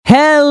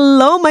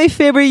Hello, my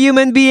favorite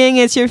human being.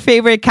 It's your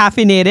favorite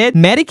caffeinated,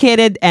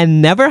 medicated, and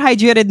never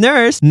hydrated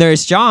nurse,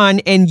 Nurse John,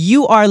 and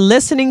you are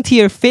listening to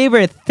your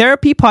favorite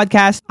therapy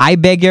podcast, I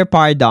Beg Your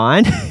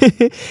Pardon.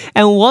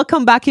 And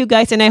welcome back, you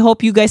guys, and I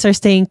hope you guys are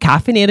staying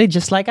caffeinated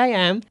just like I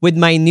am with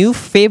my new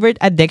favorite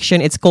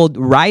addiction. It's called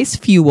Rice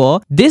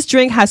Fuel. This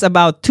drink has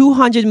about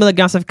 200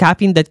 milligrams of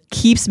caffeine that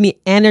keeps me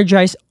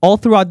energized all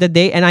throughout the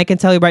day, and I can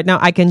tell you right now,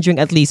 I can drink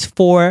at least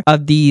 4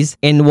 of these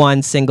in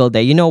one single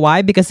day. You know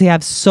why? Because they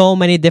have so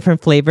many different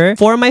flavors.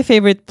 4 of my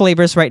favorite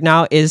flavors right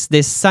now is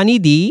this Sunny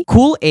D,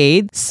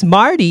 Kool-Aid,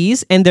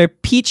 Smarties, and their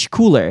Peach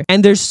Cooler.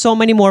 And there's so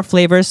many more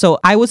flavors, so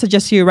I would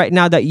suggest to you right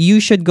now that you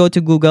should go to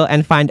Google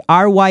and find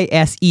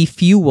RYSE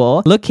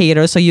Fuel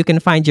Locator so you can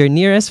find your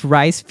nearest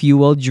Rice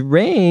Fuel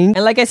drink.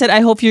 And like I said,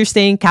 I hope you're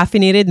staying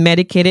caffeinated,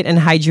 medicated, and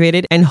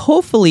hydrated. And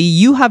hopefully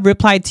you have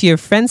replied to your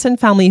friends and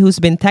family who's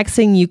been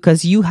texting you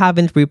because you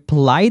haven't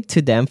replied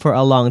to them for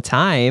a long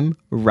time,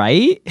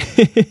 right?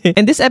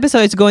 And this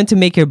episode is going to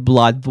make your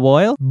blood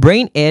boil,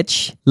 brain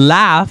itch,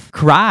 laugh,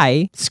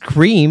 cry,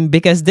 scream,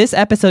 because this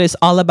episode is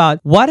all about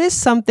what is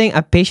something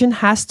a patient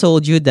has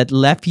told you that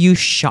left you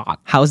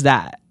shocked. How's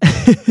that?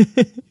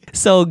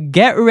 So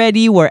get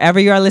ready wherever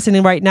you are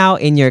listening right now,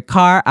 in your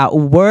car, at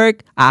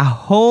work, at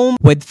home,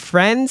 with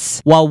friends,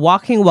 while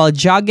walking, while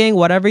jogging,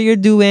 whatever you're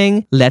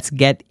doing. Let's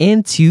get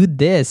into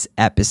this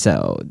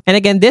episode. And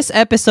again, this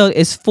episode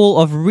is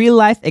full of real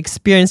life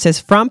experiences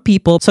from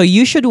people. So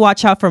you should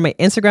watch out for my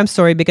Instagram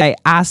story because I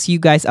ask you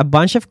guys a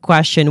bunch of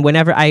questions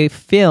whenever I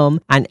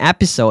film an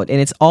episode.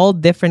 And it's all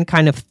different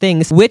kind of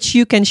things which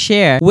you can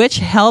share, which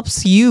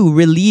helps you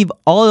relieve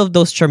all of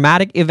those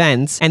traumatic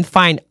events and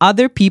find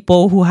other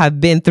people who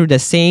have been through the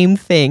same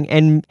thing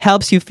and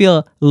helps you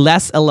feel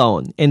less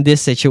alone in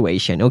this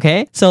situation,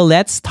 okay? So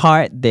let's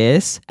start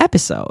this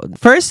episode.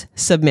 First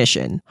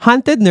submission.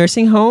 Haunted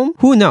nursing home?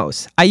 Who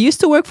knows? I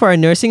used to work for a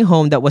nursing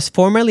home that was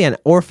formerly an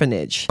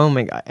orphanage. Oh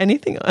my god,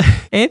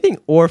 anything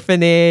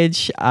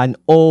orphanage, an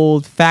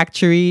old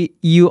factory,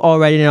 you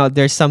already know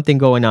there's something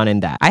going on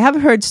in that. I have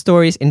heard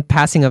stories in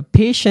passing of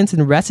patients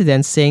and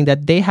residents saying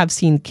that they have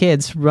seen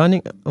kids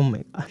running. Oh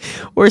my god.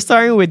 We're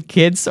starting with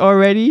kids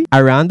already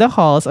around the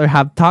halls, or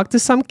have talked to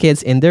some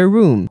kids in their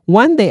room.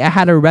 One day I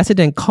had a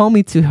resident call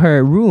me to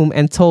her room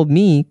and told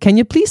me, "Can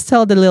you please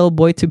tell the little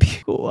boy to be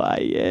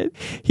quiet?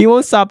 He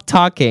won't stop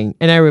talking."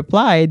 And I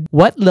replied,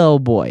 "What little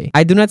boy?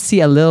 I do not see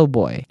a little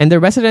boy." And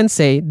the resident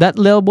say, "That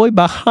little boy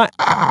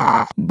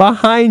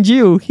behind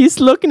you.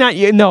 He's looking at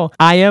you." No,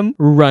 I am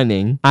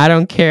running. I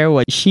don't care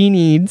what she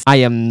needs. I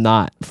am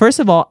not. First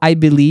of all, I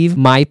believe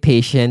my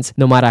patients,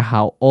 no matter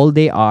how old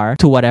they are,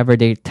 to whatever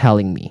they're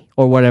telling me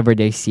or whatever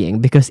they're seeing,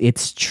 because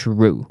it's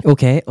true.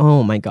 Okay?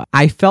 Oh my god.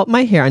 I felt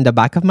my hair on the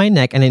back of my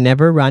neck and I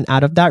never ran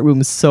out of that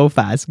room so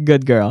fast.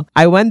 Good girl.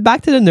 I went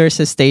back to the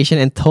nurse's station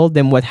and told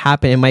them what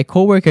happened, and my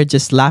coworker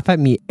just laughed at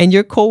me. And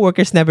your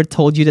coworkers never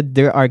told you that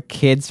there are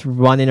kids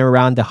running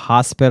around the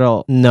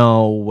hospital?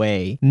 No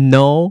way.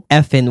 No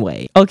effing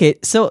way. Okay,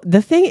 so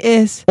the thing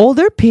is,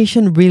 older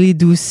patients really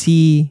do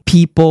see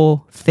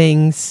people,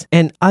 things,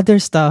 and other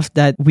stuff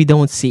that we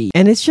don't see.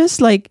 And it's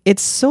just like,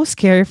 it's so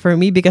scary for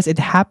me because it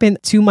happened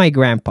to my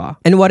grandpa.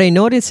 And what I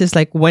noticed is,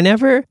 like,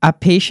 whenever a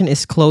patient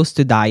is close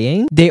to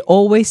dying, they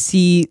always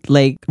see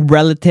like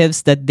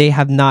relatives that they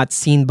have not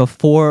seen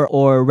before,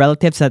 or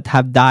relatives that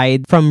have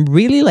died from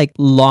really like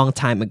long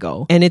time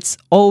ago. And it's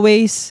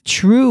always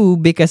true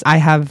because I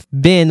have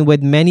been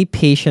with many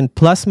patients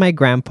plus my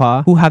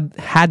grandpa who have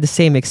had the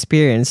same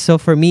experience. So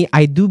for me,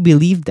 I do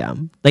believe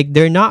them. Like,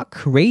 they're not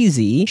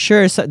crazy.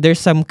 Sure, so there's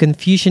some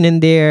confusion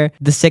in there.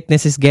 The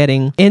sickness is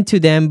getting into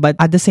them, but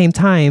at the same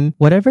time,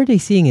 whatever they're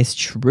seeing is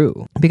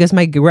true. Because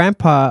my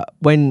grandpa,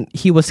 when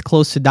he was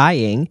close to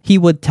dying, he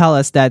would tell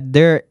us that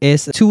there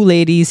is 2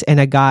 ladies and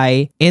a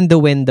guy in the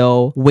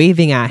window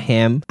waving at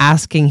him,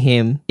 asking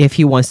him if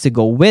he wants to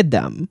go with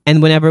them.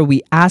 And whenever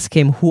we ask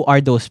him who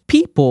are those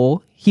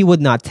people, he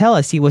would not tell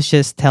us. He was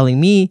just telling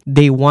me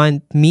they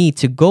want me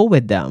to go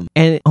with them.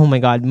 And oh my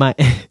god,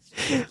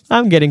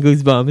 I'm getting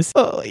goosebumps.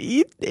 Oh,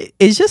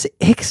 it just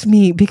icks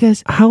me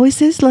because how is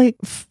this like,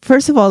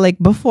 first of all, like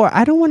before,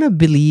 I don't want to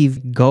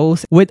believe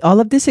ghosts. With all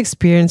of this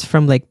experience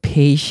from like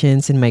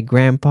patients and my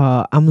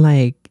grandpa, I'm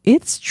like,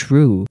 it's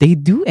true. They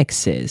do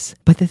exist.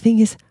 But the thing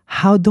is,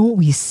 how don't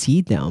we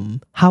see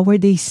them? How are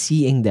they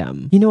seeing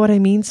them? You know what I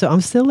mean? So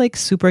I'm still like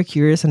super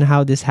curious on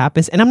how this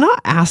happens. And I'm not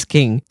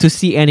asking to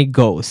see any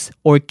ghosts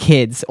or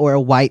kids or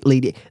a white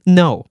lady.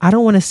 No, I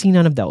don't want to see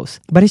none of those.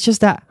 But it's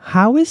just that,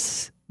 how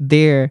is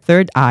their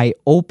third eye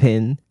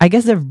open? I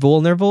guess they're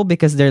vulnerable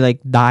because they're like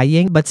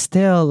dying, but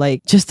still,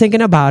 like, just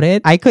thinking about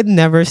it, I could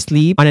never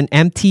sleep on an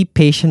empty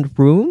patient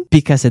room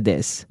because of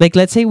this. Like,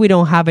 let's say we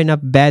don't have enough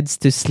beds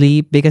to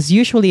sleep, because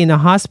usually in a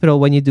hospital,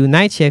 when you do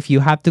night shift,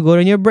 you have to go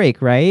on your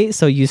break, right?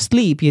 So you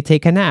sleep, you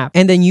take a nap,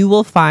 and then you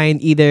will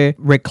find either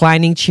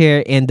reclining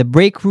chair in the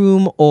break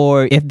room,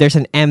 or if there's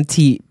an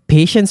empty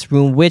patient's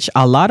room, which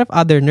a lot of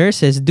other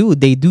nurses do.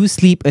 They do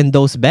sleep in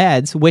those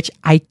beds, which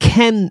I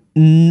can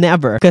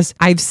never, because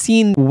I've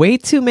seen way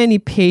too many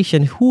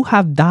patients who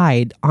have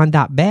died on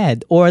that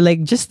bed. Or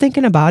like, just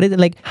thinking about it,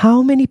 like,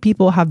 how many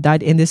people have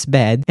died in this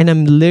bed, and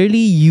I'm literally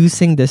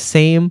using the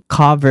same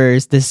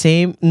covers, the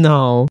same.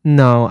 No,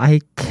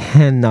 I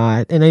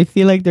cannot. And I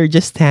feel like they're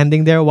just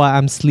standing there while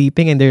I'm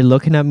sleeping, and they're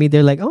looking at me.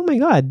 They're like, oh my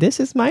God, this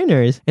is my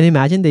nurse. And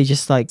imagine they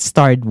just like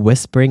start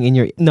whispering in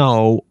your.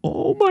 No,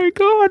 oh my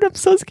God, I'm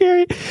so scared.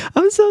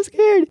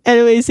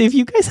 Anyways, if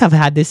you guys have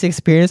had this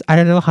experience, I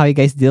don't know how you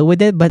guys deal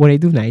with it, but when I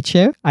do night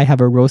shift, I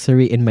have a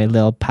rosary in my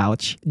little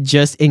pouch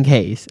just in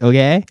case.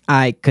 Okay,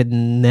 I could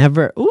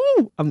never.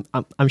 Ooh,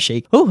 I'm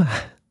shaking. Ooh.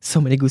 So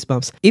many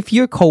goosebumps. If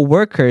your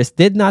coworkers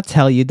did not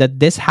tell you that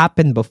this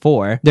happened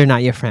before, they're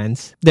not your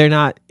friends. They're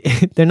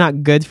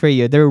not good for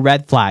you. They're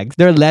red flags.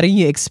 They're letting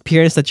you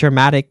experience the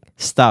traumatic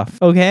stuff.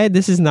 Okay?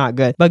 This is not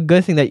good. But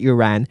good thing that you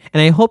ran.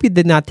 And I hope you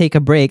did not take a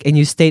break and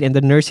you stayed in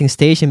the nursing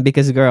station,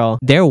 because girl,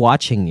 they're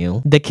watching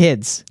you. The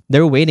kids,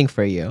 they're waiting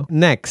for you.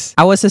 Next,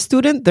 I was a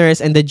student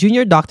nurse and the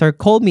junior doctor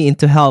called me in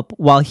to help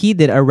while he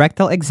did a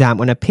rectal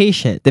exam on a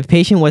patient. The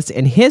patient was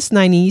in his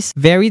 90s,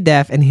 very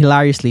deaf and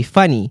hilariously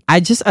funny. I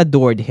just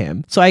adored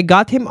him. So I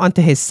got him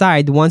onto his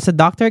side. Once the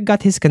doctor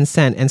got his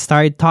consent and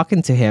started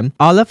talking to him,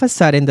 all of a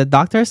sudden the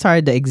doctor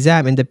started the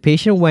exam and the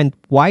patient went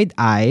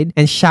wide-eyed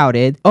and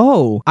shouted,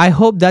 "Oh, I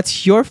hope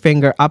that's your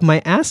finger up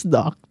my ass,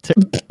 doctor."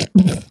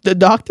 The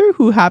doctor,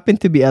 who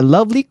happened to be a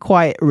lovely,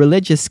 quiet,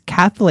 religious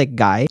Catholic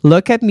guy,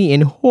 looked at me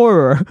in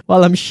horror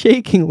while I'm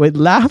shaking with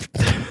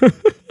laughter.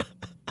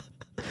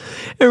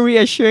 And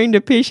reassuring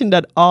the patient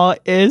that all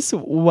is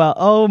well.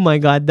 Oh my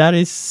God, that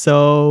is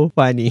so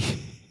funny.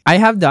 I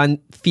have done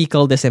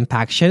fecal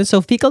disimpaction. So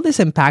fecal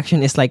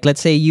disimpaction is like,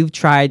 let's say you've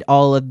tried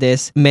all of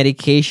this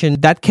medication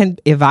that can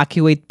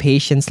evacuate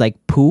patients like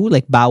poo,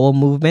 like bowel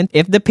movement.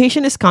 If the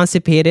patient is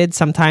constipated,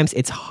 sometimes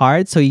it's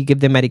hard. So you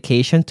give them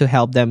medication to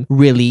help them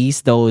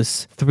release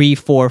those 3,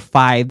 4,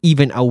 5,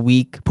 even a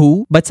week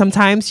poo. But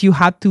sometimes you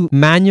have to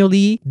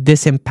manually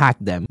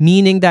disimpact them,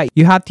 meaning that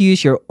you have to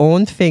use your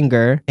own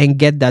finger and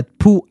get that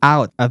poo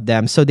out of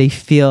them so they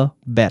feel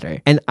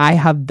better. And I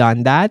have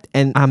done that.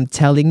 And I'm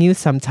telling you,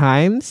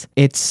 sometimes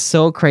it's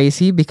so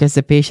crazy because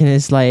the patient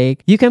is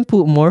like, you can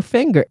put more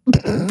finger.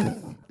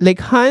 Like,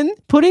 hun,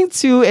 putting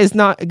 2 is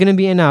not gonna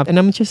be enough. And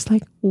I'm just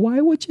like,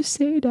 why would you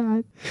say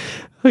that?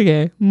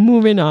 Okay,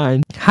 moving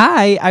on.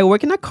 Hi, I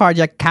work in a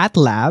cardiac cath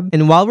lab,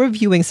 and while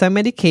reviewing some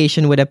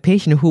medication with a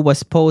patient who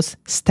was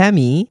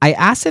post-STEMI, I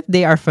asked if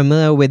they are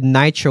familiar with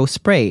nitro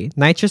spray.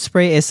 Nitro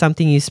spray is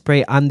something you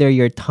spray under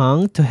your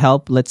tongue to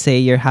help, let's say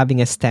you're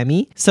having a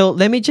STEMI. So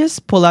let me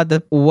just pull out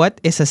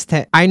what is a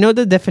STEMI. I know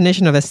the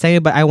definition of a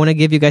STEMI, but I want to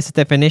give you guys a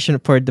definition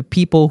for the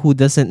people who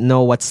doesn't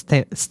know what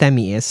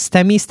STEMI is.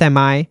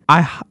 STEMI,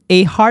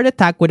 a heart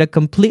attack with a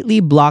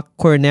completely blocked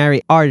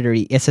coronary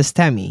artery is a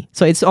STEMI.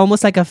 So it's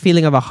almost like a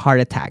feeling of a heart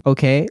attack,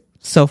 okay?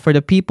 So for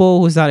the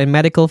people who's not in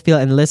medical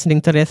field and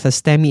listening to this, a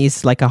STEMI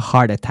is like a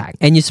heart attack.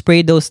 And you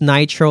spray those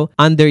nitro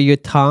under your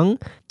tongue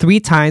 3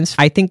 times.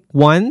 I think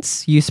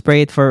once you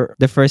spray it for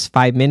the first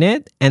 5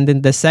 minutes, and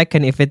then the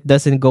second, if it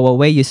doesn't go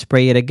away, you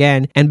spray it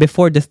again. And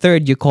before the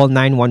third, you call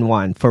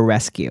 911 for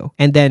rescue.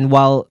 And then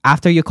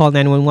after you call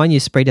 911, you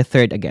spray the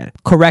third again.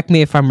 Correct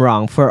me if I'm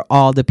wrong for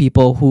all the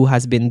people who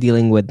has been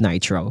dealing with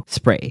nitro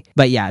spray.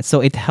 But yeah, so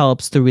it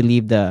helps to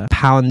relieve the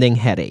pounding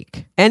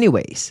headache.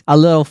 Anyways, a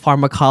little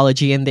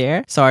pharmacology in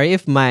there. Sorry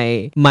if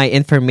my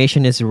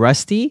information is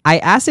rusty. I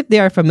asked if they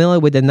are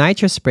familiar with the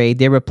nitro spray.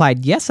 They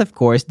replied, yes, of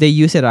course. They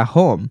use it at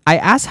home. I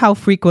asked how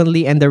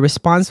frequently, and the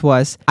response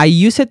was, I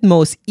use it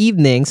most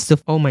evenings to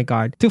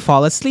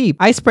fall asleep.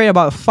 I spray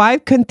about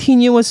 5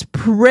 continuous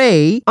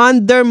spray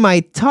under my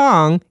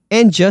tongue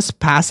and just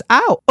pass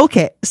out.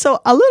 Okay,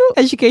 so a little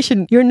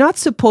education. You're not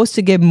supposed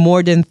to give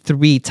more than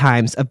 3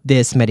 times of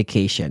this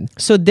medication.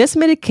 So this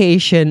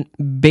medication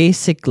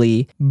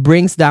basically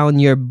brings down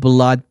your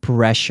blood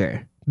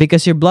pressure,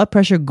 because your blood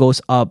pressure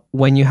goes up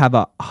when you have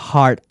a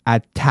heart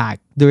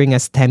attack during a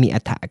STEMI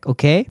attack,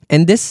 okay?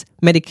 And this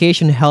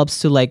medication helps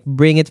to like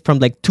bring it from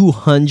like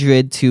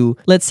 200 to,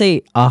 let's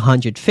say,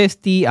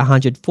 150,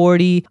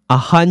 140,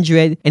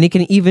 100, and it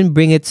can even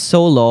bring it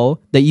so low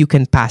that you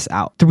can pass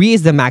out. 3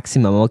 is the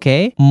maximum,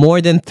 okay?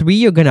 More than 3,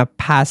 you're gonna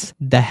pass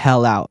the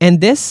hell out.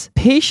 And this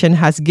patient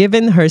has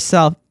given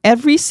herself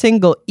every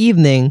single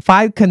evening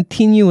 5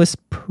 continuous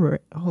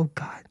oh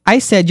God. I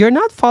said, you're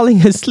not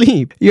falling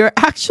asleep. You're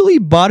actually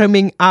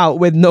bottoming out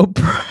with no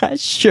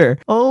pressure.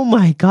 Oh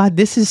my God,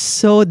 this is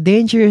so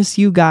dangerous,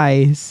 you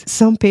guys.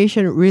 Some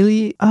patient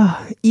really,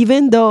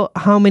 even though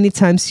how many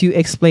times you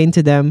explain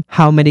to them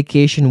how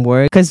medication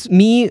works, because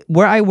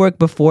where I worked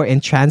before in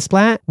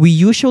transplant, we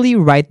usually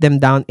write them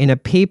down in a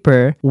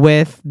paper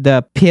with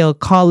the pill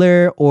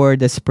color or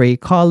the spray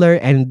color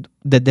and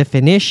the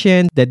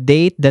definition, the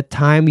date, the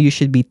time you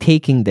should be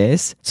taking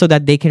this so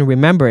that they can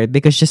remember it,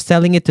 because just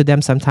telling it to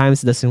them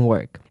sometimes doesn't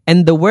work.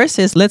 And the worst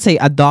is, let's say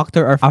a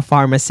doctor or a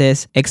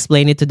pharmacist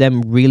explain it to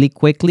them really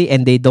quickly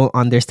and they don't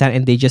understand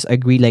and they just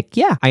agree like,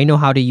 yeah, I know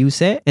how to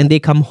use it. And they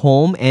come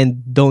home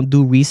and don't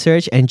do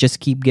research and just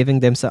keep giving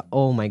them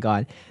oh my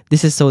God,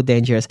 this is so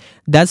dangerous.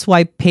 That's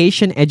why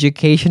patient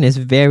education is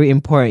very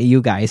important,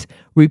 you guys.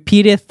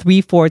 Repeat it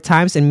 3-4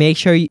 times and make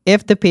sure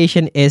if the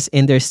patient is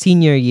in their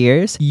senior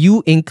years,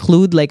 you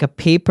include like a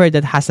paper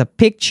that has a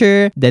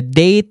picture, the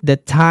date, the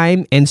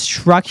time,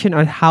 instruction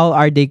on how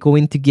are they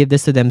going to give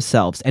this to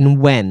themselves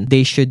and when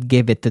they should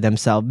give it to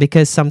themselves,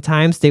 because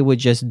sometimes they would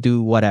just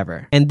do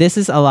whatever. And this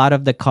is a lot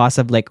of the cause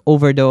of like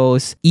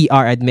overdose,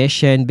 ER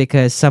admission,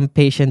 because some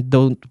patients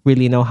don't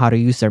really know how to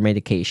use their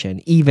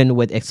medication, even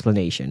with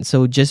explanation.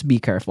 So just be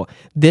careful.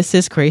 This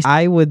is crazy.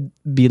 I would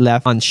be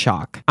left on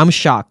shock. I'm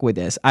shocked with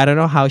this. I don't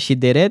know how she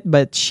did it,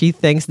 but she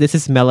thinks this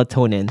is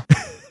melatonin.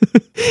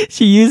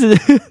 She uses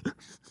it.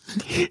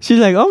 She's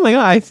like, oh my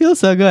God, I feel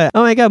so good.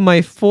 Oh my God,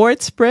 my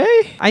fourth spray?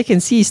 I can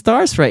see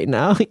stars right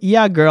now.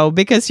 Yeah, girl,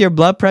 because your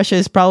blood pressure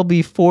is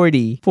probably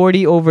 40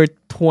 over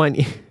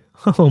 20.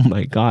 Oh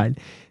my God.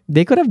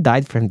 They could have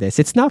died from this.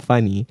 It's not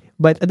funny.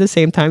 But at the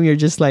same time, you're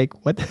just like,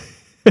 what?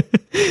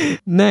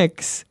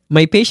 Next.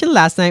 My patient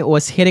last night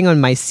was hitting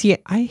on my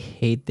I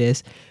hate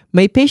this.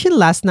 My patient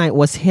last night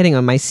was hitting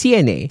on my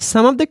CNA.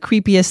 Some of the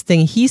creepiest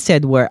thing he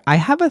said were, I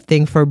have a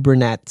thing for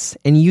brunettes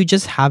and you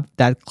just have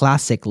that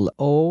classic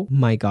oh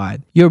my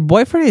God. Your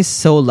boyfriend is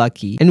so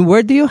lucky. And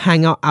where do you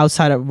hang out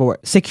outside of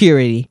work?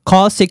 Security.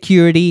 Call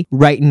security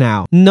right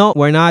now. No,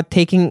 we're not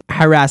taking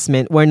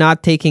harassment. We're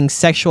not taking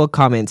sexual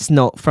comments.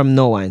 No, from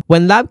no one.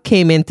 When lab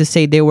came in to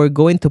say they were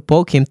going to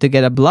poke him to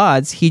get a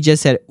bloods, he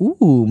just said,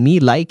 ooh, me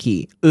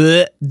likey.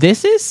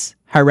 This is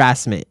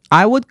harassment.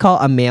 I would call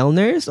a male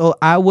nurse, or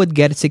I would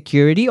get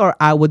security, or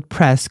I would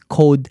press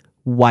code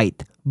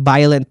white.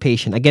 Violent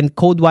patient. Again,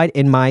 code white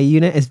in my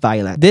unit is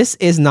violent. This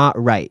is not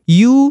right.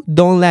 You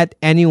don't let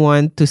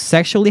anyone to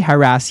sexually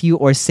harass you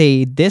or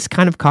say this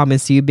kind of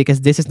comments to you,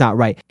 because this is not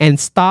right. And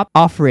stop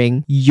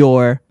offering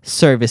your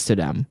service to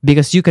them,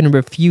 because you can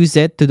refuse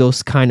it to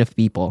those kind of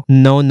people.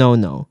 No.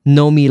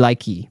 No me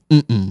likey.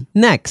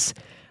 Next.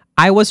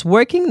 I was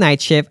working night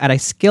shift at a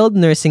skilled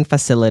nursing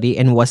facility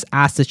and was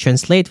asked to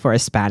translate for a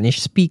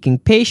Spanish-speaking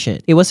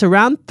patient. It was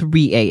around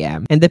 3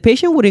 a.m. and the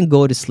patient wouldn't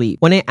go to sleep.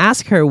 When I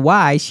asked her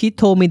why, she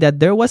told me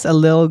that there was a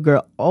little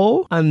girl.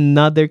 Oh,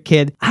 another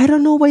kid. I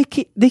don't know why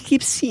they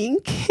keep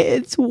seeing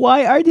kids.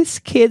 Why are these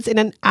kids in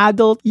an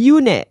adult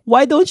unit?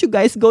 Why don't you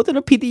guys go to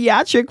the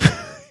pediatric...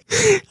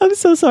 I'm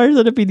so sorry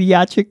to the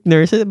pediatric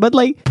nurses, but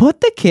like,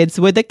 put the kids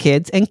with the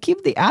kids and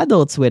keep the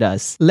adults with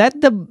us. Let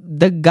the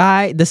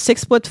guy, the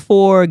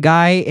 6'4"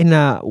 guy in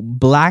a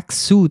black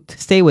suit,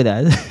 stay with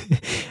us.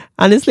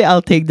 Honestly,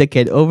 I'll take the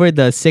kid over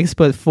the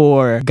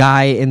 6'4"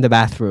 guy in the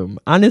bathroom.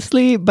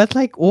 Honestly, but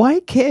like, why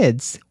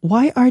kids?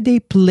 Why are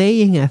they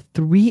playing at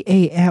 3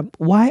 a.m.?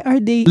 Why are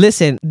they...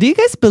 Listen, do you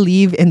guys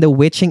believe in the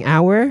witching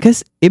hour?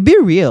 Because it be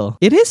real.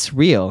 It is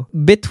real.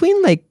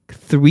 Between like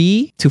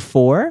 3 to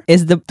 4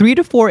 is the 3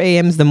 to 4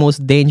 a.m. is the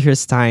most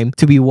dangerous time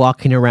to be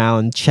walking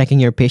around checking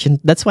your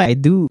patient. That's why I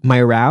do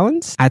my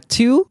rounds at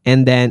 2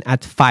 and then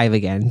at 5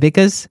 again,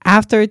 because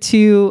after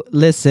 2,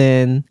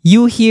 listen,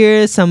 you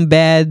hear some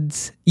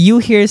beds, you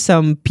hear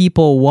some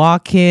people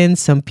walking,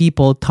 some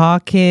people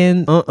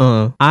talking.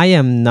 I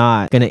am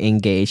not gonna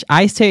engage.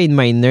 I stay in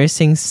my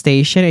nursing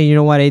station, and you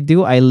know what I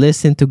do? I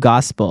listen to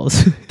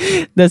gospels.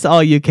 That's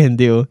all you can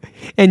do.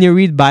 And you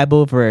read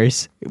Bible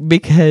verse,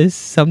 because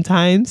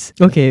sometimes...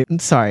 Okay,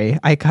 sorry.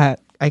 I cut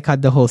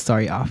the whole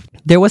story off.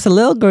 There was a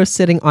little girl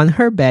sitting on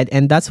her bed,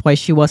 and that's why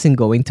she wasn't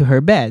going to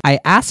her bed. I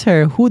asked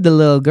her who the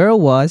little girl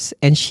was,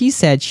 and she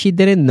said she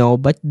didn't know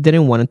but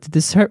didn't want it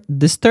to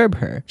disturb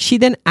her. She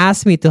then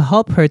asked me to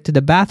help her to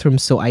the bathroom,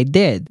 so I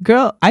did.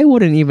 Girl, I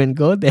wouldn't even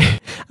go there.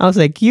 I was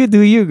like, you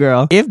do you,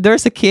 girl. If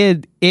there's a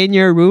kid in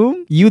your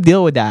room, you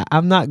deal with that.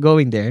 I'm not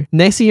going there.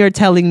 Next thing you're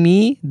telling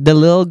me the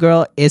little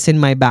girl is in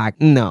my back.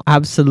 No,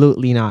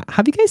 absolutely not.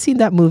 Have you guys seen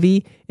that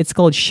movie? It's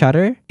called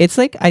Shutter. It's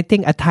like, I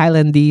think, a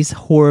Thailandese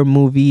horror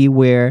movie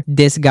where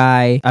this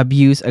guy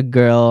abused a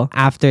girl.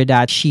 After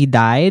that, she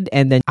died.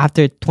 And then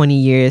after 20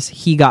 years,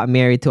 he got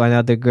married to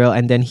another girl.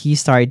 And then he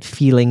started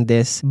feeling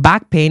this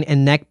back pain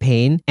and neck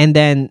pain. And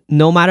then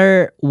no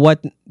matter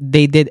what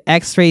they did,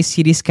 x-ray,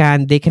 CT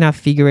scan, they cannot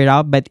figure it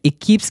out, but it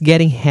keeps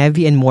getting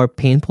heavy and more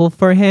painful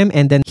for him.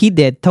 And then he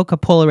took a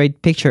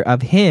Polaroid picture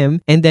of him.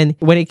 And then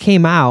when it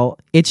came out,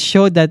 it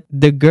showed that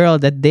the girl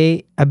that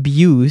they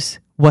abused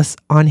was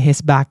on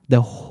his back the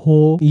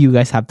whole... You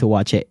guys have to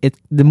watch it.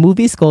 The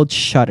movie is called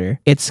Shutter.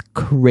 It's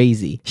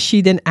crazy.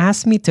 She then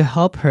asked me to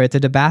help her to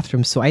the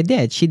bathroom, so I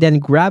did. She then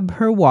grabbed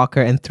her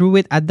walker and threw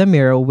it at the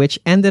mirror, which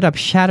ended up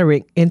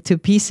shattering into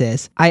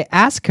pieces. I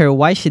asked her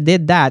why she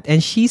did that,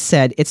 and she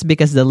said it's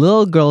because the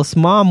little girl's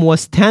mom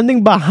was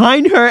standing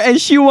behind her and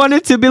she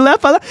wanted to be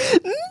left alone.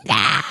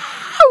 No!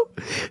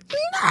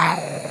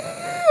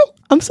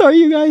 I'm sorry,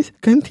 you guys.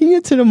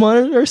 Continue to the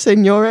monitor,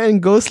 Senora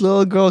and Ghost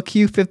Little Girl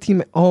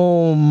Q15.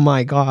 Oh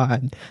my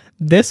God.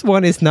 This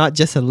one is not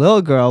just a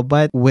little girl,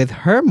 but with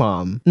her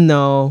mom.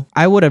 No,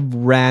 I would have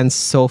ran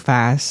so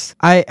fast.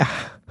 My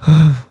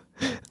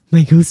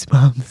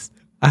goosebumps.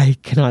 I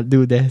cannot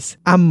do this.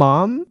 A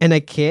mom and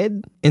a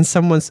kid in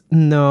someone's...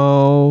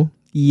 No.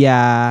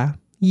 Yeah.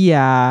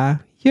 I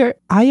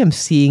am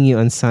seeing you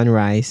on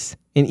Sunrise.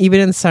 And even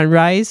in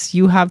Sunrise,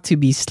 you have to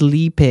be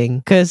sleeping.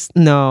 Because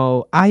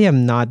no, I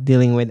am not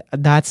dealing with...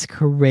 That's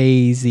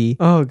crazy.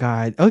 Oh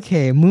God.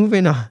 Okay,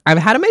 moving on. I've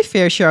had my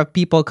fair share of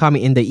people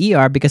coming in the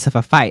ER because of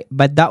a fight.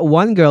 But that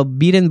one girl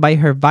beaten by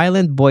her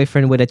violent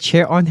boyfriend with a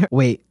chair on her...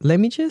 Wait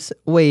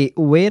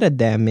a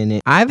damn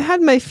minute. I've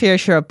had my fair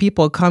share of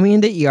people coming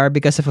in the ER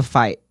because of a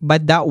fight.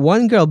 But that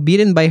one girl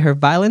beaten by her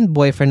violent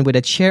boyfriend with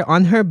a chair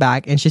on her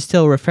back, and she's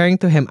still referring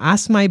to him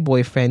as my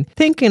boyfriend,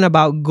 thinking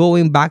about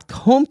going back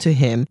home to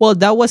him. Well,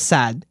 that was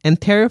sad and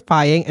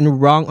terrifying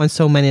and wrong on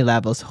so many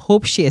levels.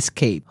 Hope she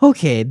escaped.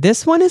 Okay,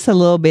 this one is a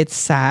little bit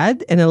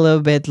sad and a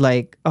little bit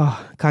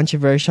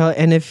controversial.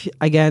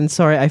 And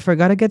sorry, I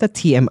forgot to get a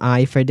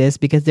TMI for this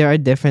because there are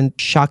different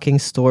shocking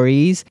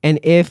stories. And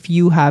if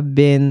you have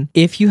been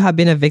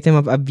a victim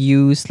of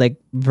abuse, like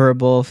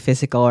verbal,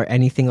 physical, or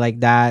anything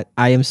like that,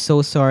 I am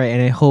so sorry,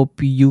 and I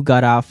hope you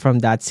got out from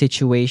that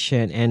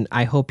situation, and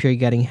I hope you're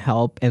getting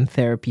help and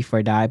therapy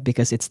for that,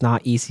 because it's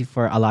not easy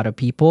for a lot of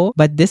people.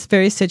 But this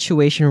very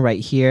situation right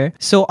here,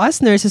 so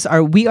us nurses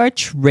we are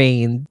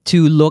trained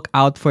to look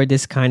out for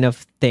this kind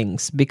of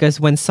things,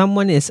 because when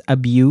someone is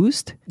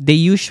abused, they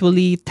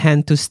usually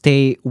tend to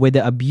stay with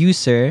the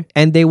abuser,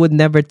 and they would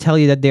never tell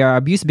you that they are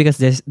abused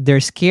because they're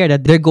scared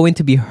that they're going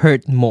to be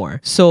hurt more.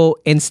 So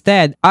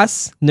instead,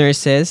 us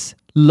nurses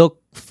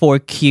look for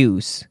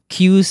cues,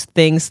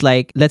 things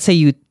like, let's say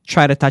you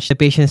try to touch the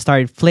patient,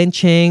 started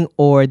flinching,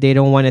 or they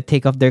don't want to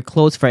take off their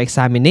clothes for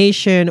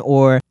examination,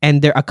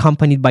 and they're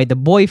accompanied by the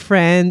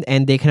boyfriend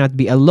and they cannot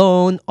be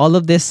alone. All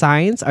of these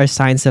signs are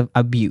signs of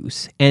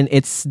abuse, and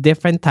it's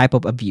different type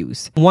of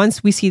abuse.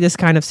 Once we see this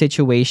kind of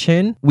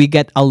situation, we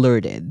get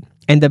alerted.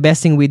 And the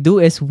best thing we do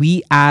is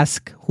we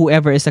ask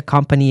whoever is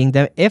accompanying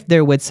them, if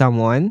they're with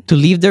someone, to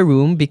leave the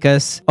room,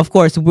 because of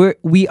course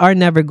we are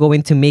never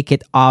going to make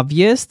it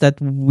obvious that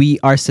we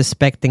are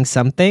suspecting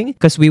something,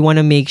 because we want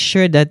to make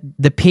sure that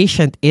the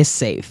patient is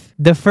safe.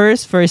 The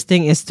first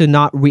thing is to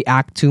not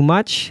react too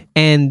much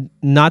and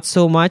not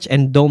so much,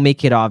 and don't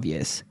make it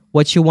obvious.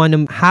 What you want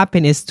to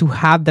happen is to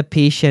have the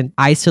patient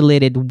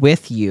isolated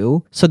with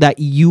you so that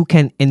you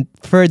can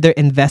further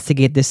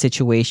investigate the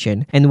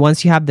situation. And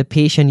once you have the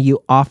patient,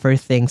 you offer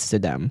things to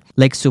them,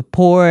 like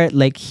support,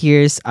 like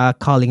here's a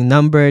calling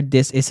number.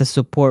 This is a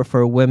support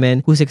for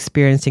women who's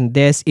experiencing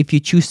this. If you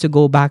choose to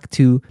go back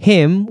to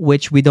him,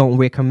 which we don't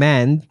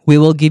recommend, we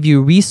will give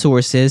you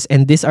resources.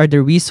 And these are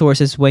the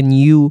resources when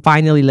you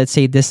finally, let's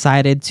say,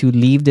 decided to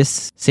leave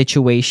this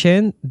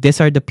situation.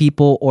 These are the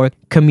people or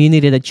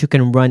community that you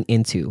can run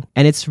into.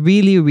 And it's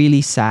really,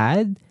 really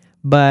sad.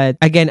 But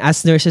again,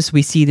 as nurses,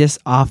 we see this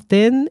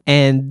often,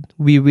 and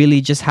we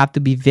really just have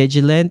to be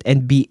vigilant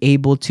and be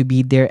able to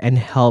be there and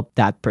help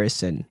that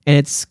person. And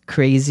it's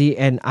crazy.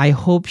 And I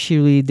hope she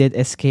really did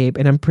escape.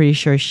 And I'm pretty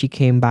sure she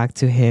came back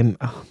to him.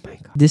 Oh my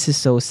God. This is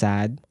so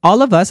sad.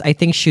 All of us, I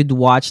think, should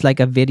watch like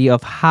a video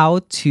of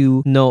how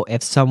to know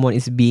if someone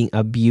is being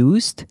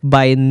abused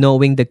by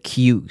knowing the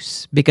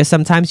cues. Because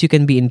sometimes you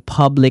can be in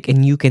public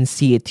and you can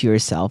see it to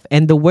yourself.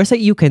 And the worst that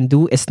you can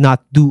do is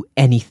not do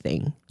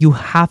anything. You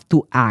have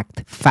to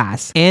act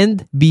fast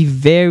and be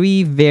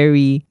very,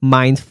 very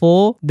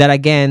mindful that,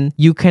 again,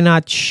 you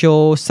cannot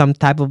show some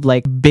type of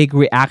like big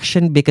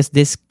reaction, because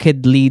this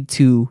could lead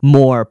to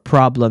more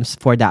problems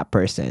for that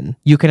person.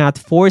 You cannot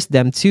force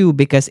them to,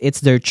 because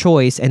it's their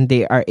choice and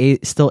they are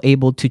still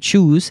able to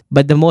choose.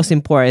 But the most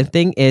important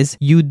thing is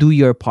you do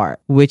your part,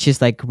 which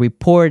is like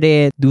report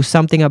it, do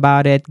something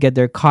about it, get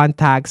their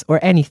contacts or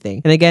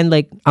anything. And again,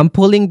 like I'm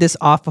pulling this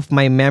off of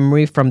my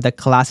memory from the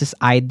classes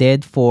I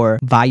did for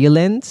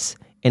violence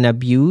and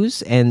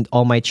abuse and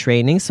all my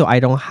training. So I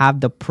don't have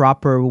the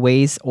proper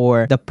ways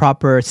or the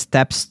proper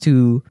steps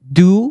to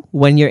do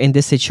when you're in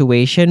this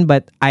situation,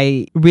 but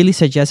I really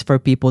suggest for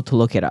people to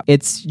look it up.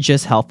 It's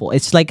just helpful.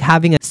 It's like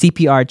having a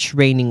CPR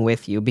training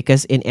with you,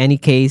 because in any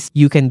case,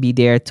 you can be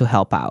there to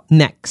help out.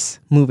 Next,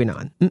 moving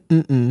on.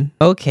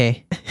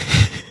 Okay.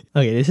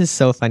 Okay, this is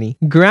so funny.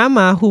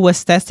 Grandma, who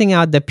was testing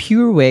out the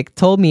PureWick,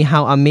 told me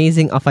how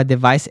amazing of a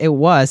device it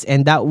was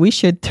and that we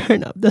should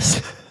turn up the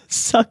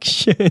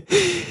suction.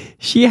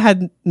 She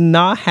had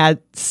not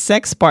had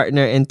sex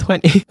partner in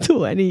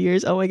 20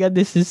 years. Oh my God,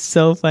 this is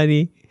so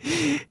funny.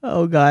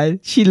 Oh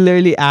God. She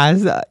literally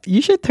asked,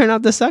 you should turn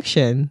off the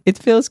suction. It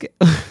feels good.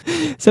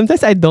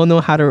 Sometimes I don't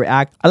know how to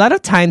react. A lot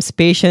of times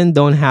patients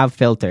don't have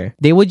filter.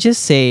 They would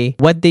just say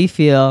what they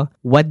feel,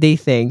 what they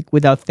think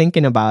without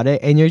thinking about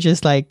it. And you're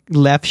just like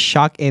left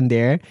shocked in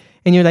there.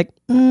 And you're like,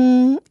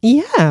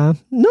 yeah,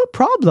 no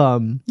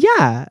problem.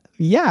 Yeah.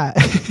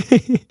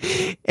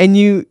 And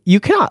you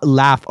cannot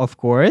laugh, of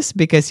course,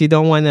 because you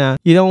don't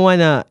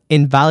wanna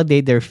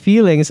invalidate their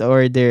feelings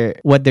or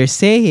what they're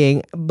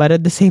saying. But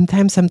at the same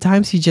time,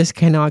 sometimes you just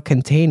cannot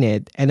contain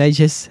it. And I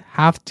just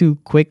have to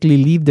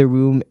quickly leave the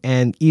room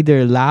and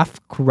either laugh,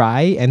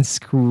 cry, and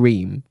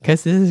scream.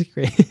 Because this is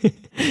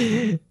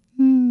great.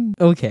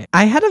 Okay.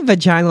 I had a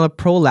vaginal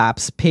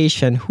prolapse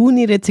patient who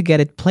needed to get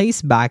it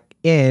placed back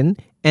in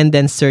and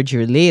then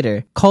surgery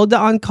later. Called the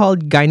on-call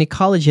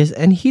gynecologist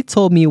and he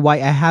told me why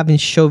I haven't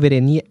shoved it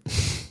in yet.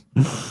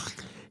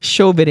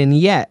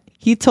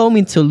 He told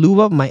me to lube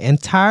up my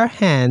entire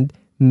hand,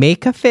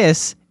 make a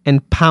fist,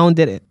 and pound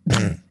it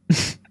in.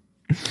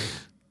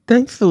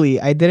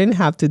 Thankfully, I didn't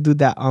have to do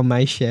that on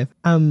my shift.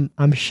 I'm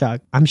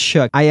shocked. I'm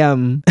shook. I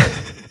am...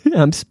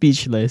 I'm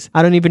speechless.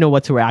 I don't even know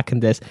what to react on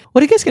this.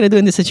 What are you guys gonna do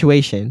in this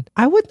situation?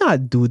 I would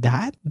not do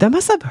that. That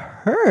must have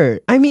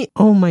hurt. I mean,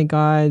 oh my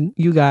God,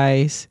 you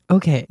guys.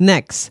 Okay,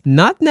 next.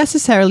 Not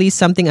necessarily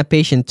something a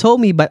patient told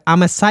me, but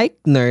I'm a psych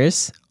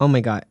nurse. Oh my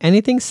God,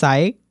 anything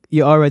psych?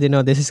 You already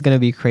know this is going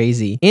to be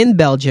crazy. In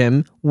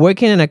Belgium,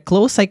 working in a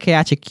closed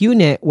psychiatric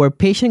unit where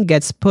patient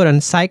gets put on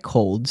psych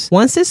holds.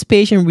 Once this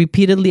patient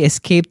repeatedly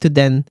escaped to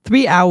then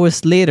 3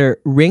 hours later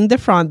ring the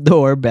front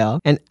doorbell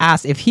and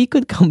ask if he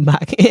could come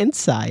back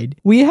inside.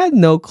 We had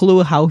no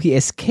clue how he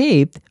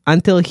escaped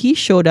until he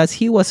showed us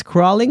he was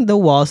crawling the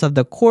walls of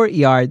the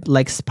courtyard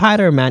like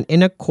Spider-Man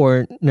in a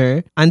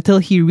corner until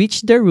he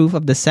reached the roof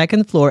of the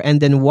second floor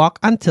and then walked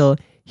until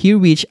he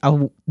reached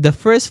the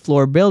first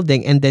floor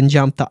building and then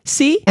jumped up.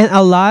 See? And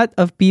a lot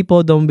of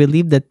people don't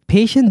believe that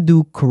patients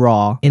do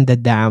crawl in the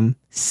damn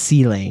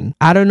ceiling.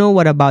 I don't know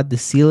what about the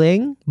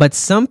ceiling, but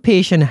some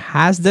patient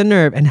has the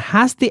nerve and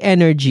has the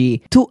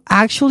energy to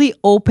actually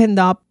open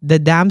up the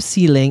damn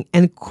ceiling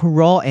and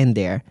crawl in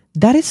there.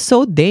 That is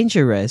so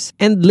dangerous.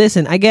 And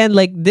listen, again,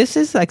 like this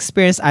is an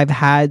experience I've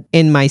had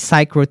in my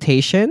psych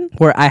rotation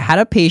where I had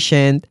a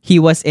patient, he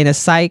was in a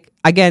psych.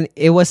 Again,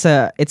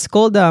 it's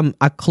called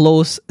a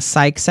closed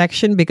psych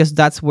section because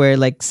that's where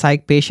like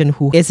psych patient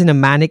who is in a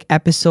manic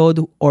episode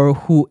or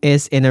who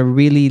is in a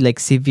really like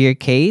severe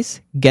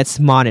case gets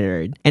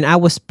monitored. And I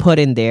was put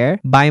in there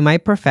by my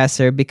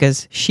professor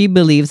because she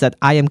believes that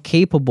I am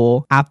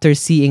capable after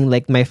seeing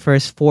like my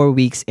first 4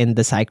 weeks in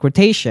the psych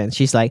rotation.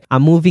 She's like,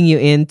 I'm moving you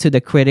into the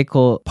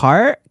critical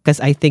part because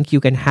I think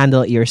you can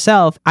handle it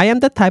yourself. I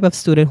am the type of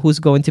student who's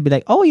going to be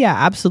like, oh yeah,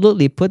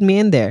 absolutely, put me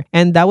in there.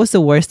 And that was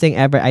the worst thing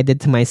ever I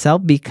did to myself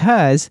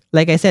because,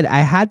 like I said, I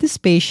had this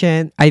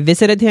patient. I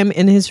visited him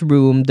in his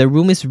room. The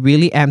room is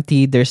really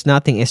empty. There's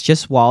nothing. It's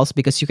just walls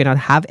because you cannot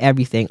have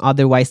everything.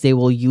 Otherwise, they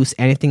will use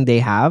anything they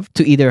have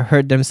to either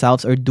hurt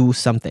themselves or do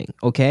something,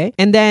 okay?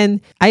 And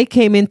then I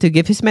came in to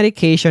give his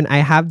medication. I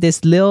have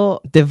this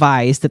little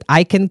device that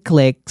I can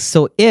click.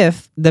 So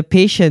if the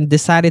patient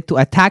decided to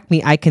attack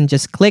me, I can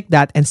just click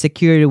that and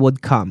security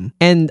would come.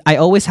 And I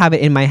always have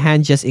it in my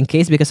hand just in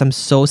case because I'm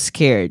so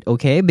scared,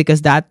 okay?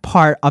 Because that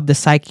part of the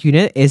psych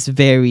unit is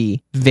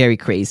very, very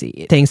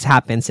crazy. Things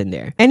happens in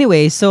there.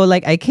 Anyway, so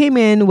like I came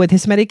in with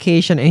his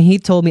medication and he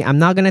told me, I'm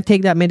not gonna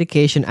take that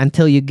medication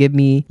until you give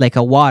me like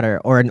a water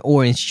or an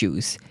orange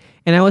juice.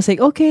 And I was like,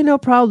 okay, no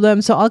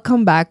problem. So I'll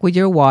come back with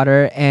your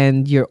water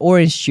and your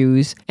orange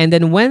juice. And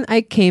then when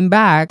I came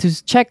back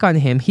to check on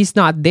him, he's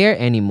not there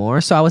anymore.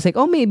 So I was like,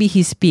 oh, maybe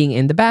he's peeing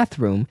in the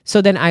bathroom.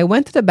 So then I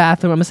went to the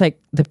bathroom. I was like,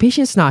 the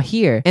patient's not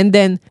here. And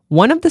then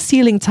one of the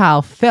ceiling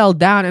tile fell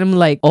down and I'm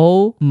like,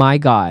 oh my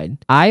God.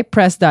 I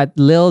pressed that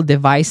little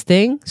device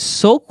thing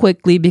so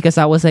quickly because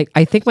I was like,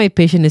 I think my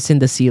patient is in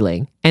the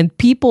ceiling. And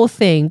people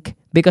think,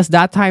 because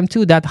that time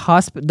too,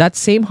 that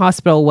same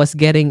hospital was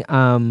getting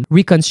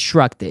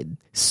reconstructed.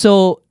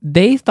 So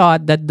they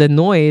thought that the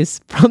noise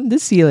from the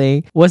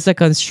ceiling was the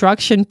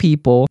construction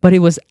people, but it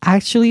was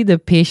actually the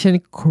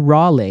patient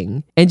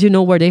crawling. And you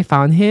know where they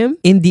found him?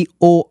 In the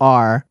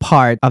OR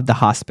part of the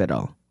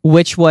hospital,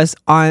 which was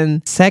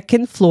on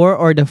second floor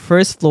or the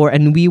first floor,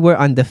 and we were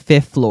on the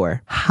fifth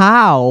floor.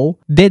 How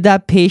did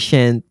that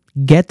patient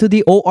get to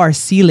the OR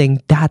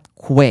ceiling that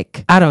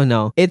quick? I don't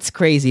know. It's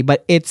crazy,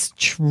 but it's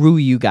true,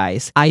 you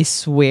guys. I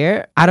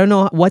swear, I don't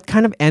know what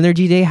kind of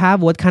energy they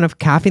have, what kind of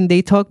caffeine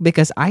they took,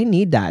 because I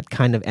need that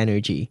kind of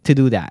energy to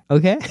do that,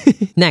 okay?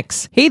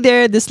 Next. Hey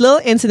there, this little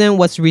incident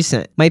was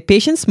recent. My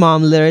patient's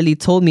mom literally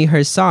told me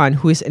her son,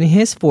 who is in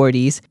his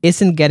 40s,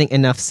 isn't getting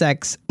enough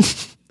sex.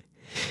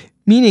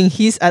 Meaning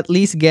he's at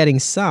least getting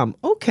some.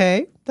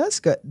 Okay,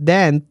 that's good.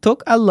 Then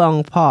took a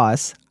long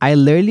pause. I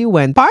literally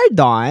went,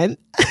 pardon?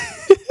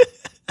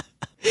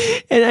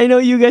 And I know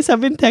you guys have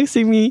been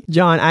texting me,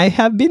 John, I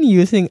have been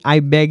using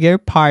I beg your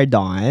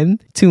pardon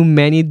to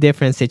many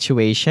different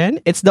situations.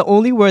 It's the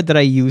only word that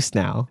I use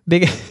now.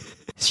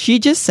 She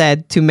just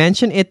said to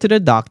mention it to the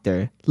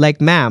doctor.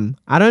 Like, ma'am,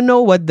 I don't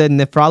know what the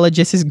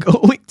nephrologist is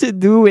going to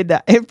do with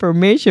that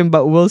information,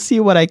 but we'll see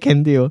what I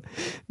can do.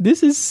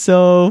 This is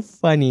so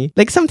funny.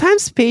 Like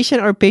sometimes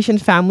patient or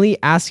patient family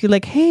ask you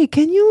like, hey,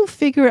 can you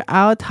figure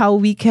out how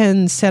we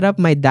can set up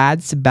my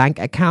dad's bank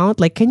account?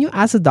 Like, can you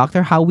ask the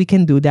doctor how we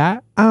can do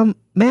that?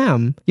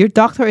 ma'am, your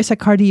doctor is a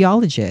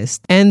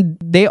cardiologist and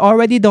they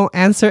already don't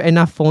answer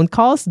enough phone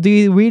calls. Do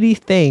you really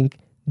think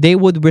they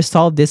would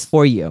resolve this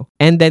for you?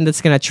 And then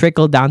that's going to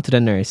trickle down to the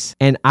nurse.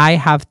 And I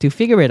have to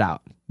figure it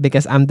out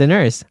because I'm the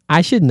nurse.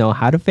 I should know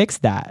how to fix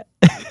that.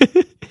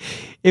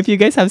 If you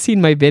guys have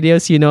seen my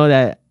videos, you know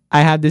that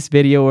I have this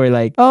video where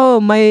like, oh,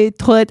 my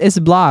toilet is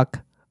blocked.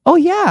 Oh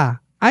yeah,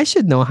 I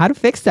should know how to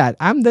fix that.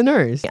 I'm the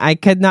nurse. I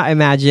could not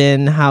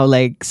imagine how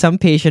like some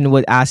patient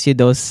would ask you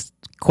those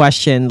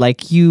questions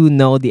like you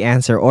know the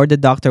answer, or the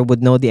doctor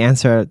would know the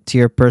answer to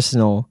your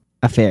personal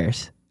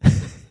affairs.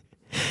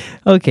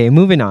 Okay,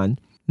 moving on.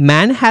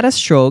 Man had a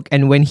stroke,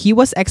 and when he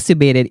was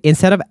extubated,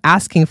 instead of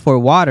asking for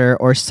water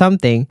or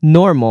something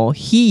normal,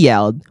 he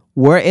yelled,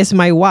 "Where is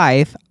my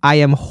wife? I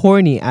am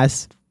horny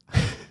as..."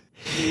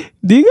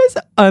 Do you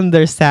guys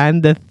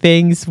understand the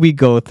things we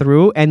go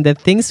through and the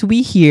things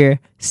we hear,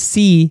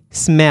 see,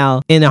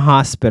 smell in a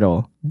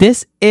hospital?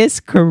 This is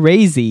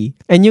crazy.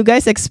 And you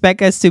guys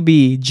expect us to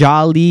be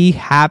jolly,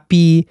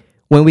 happy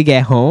when we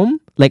get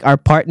home? Like our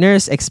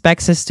partners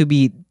expect us to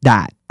be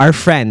that. Our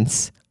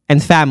friends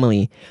and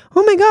family.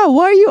 Oh my God,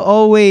 why are you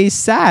always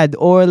sad?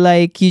 Or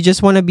like you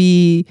just want to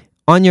be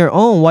on your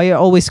own? Why you're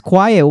always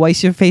quiet? Why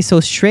is your face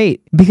so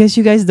straight? Because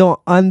you guys don't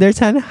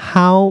understand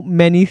how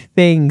many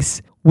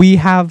things we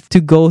have to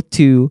go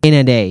to in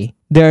a day.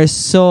 There are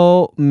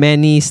so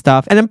many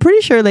stuff. And I'm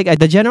pretty sure like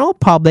the general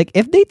public,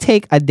 if they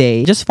take a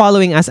day just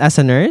following us as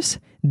a nurse,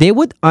 they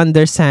would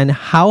understand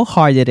how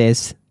hard it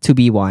is to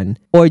be one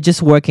or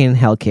just working in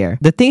healthcare.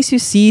 The things you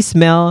see,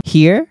 smell,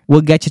 hear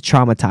will get you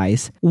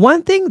traumatized.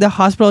 One thing the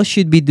hospital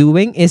should be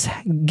doing is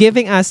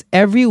giving us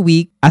every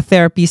week a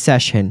therapy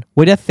session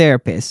with a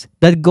therapist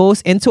that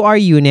goes into our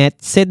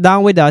unit, sit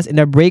down with us in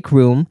the break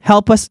room,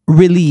 help us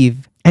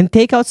relieve and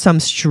take out some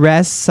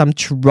stress, some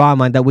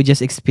trauma that we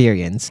just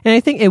experienced. And I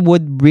think it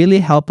would really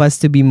help us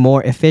to be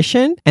more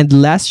efficient and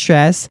less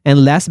stress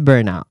and less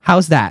burnout.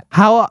 How's that?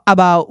 How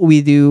about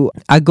we do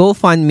a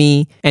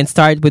GoFundMe and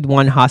start with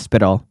one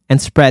hospital and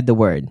spread the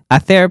word? A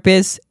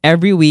therapist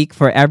every week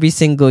for every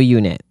single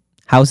unit.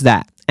 How's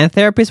that? And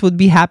therapists would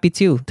be happy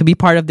too to be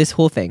part of this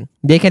whole thing.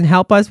 They can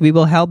help us. We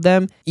will help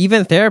them.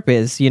 Even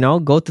therapists,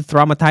 go to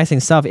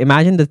traumatizing stuff.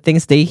 Imagine the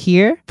things they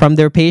hear from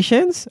their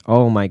patients.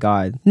 Oh my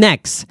God.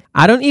 Next,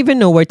 I don't even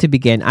know where to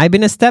begin. I've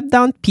been a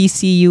step-down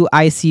PCU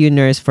ICU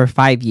nurse for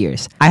 5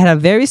 years. I had a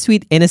very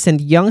sweet,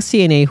 innocent young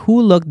CNA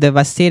who looked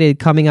devastated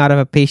coming out of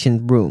a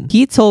patient room.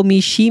 He told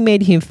me she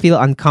made him feel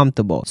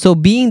uncomfortable. So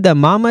being the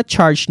mama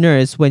charge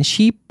nurse, when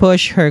she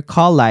pushed her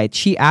call light,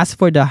 she asked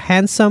for the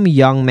handsome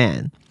young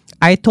man.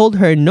 I told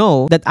her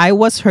no, that I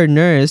was her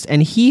nurse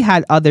and he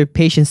had other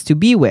patients to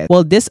be with.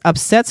 Well, this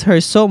upsets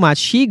her so much,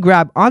 she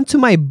grabbed onto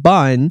my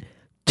bun,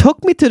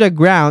 took me to the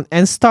ground,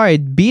 and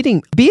started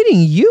beating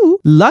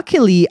you?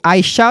 Luckily, I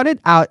shouted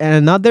out and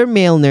another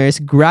male nurse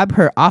grabbed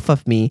her off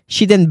of me.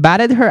 She then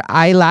batted her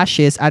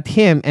eyelashes at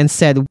him and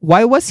said,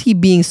 why was he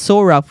being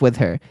so rough with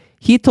her?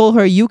 He told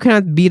her, you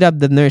cannot beat up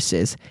the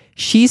nurses.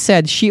 She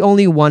said she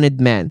only wanted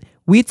men.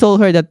 We told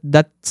her that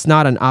that's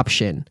not an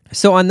option.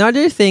 So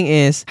another thing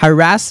is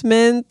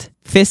harassment,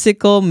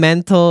 physical,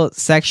 mental,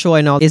 sexual,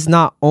 and all is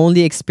not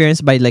only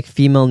experienced by like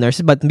female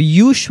nurses, but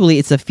usually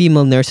it's a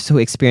female nurses who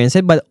experience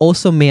it, but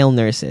also male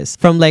nurses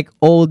from like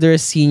older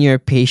senior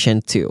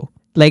patient too.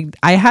 Like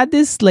I had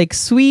this like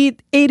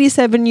sweet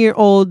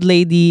 87-year-old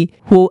lady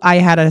who I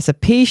had as a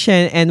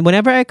patient, and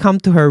whenever I come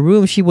to her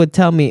room, she would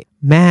tell me,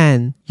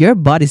 man, your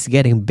butt is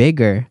getting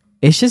bigger.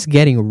 It's just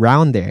getting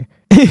rounder.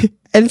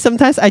 And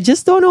sometimes I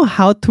just don't know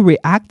how to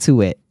react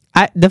to it.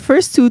 The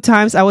first 2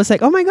 times I was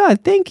like, oh my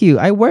God, thank you.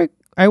 I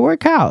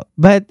work out.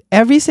 But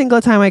every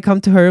single time I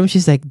come to her room,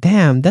 she's like,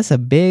 damn, that's a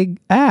big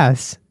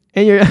ass.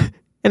 And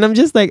I'm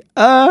just like,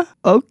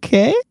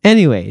 okay.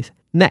 Anyways,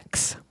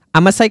 next.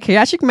 I'm a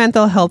psychiatric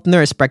mental health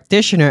nurse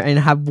practitioner and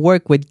have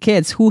worked with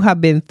kids who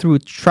have been through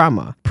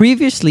trauma.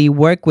 Previously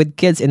worked with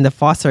kids in the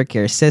foster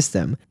care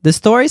system. The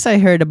stories I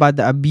heard about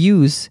the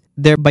abuse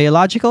their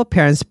biological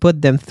parents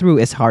put them through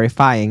is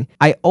horrifying.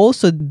 I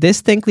also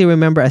distinctly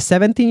remember a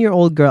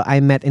 17-year-old girl I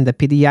met in the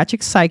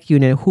pediatric psych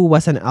unit who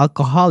was an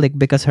alcoholic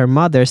because her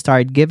mother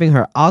started giving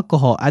her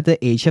alcohol at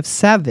the age of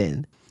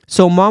 7.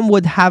 So mom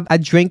would have a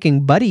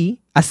drinking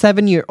buddy, a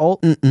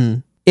 7-year-old.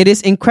 It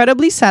is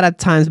incredibly sad at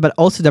times, but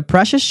also the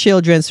precious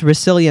children's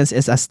resilience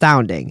is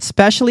astounding,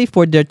 especially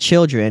for their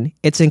children.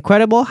 It's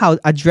incredible how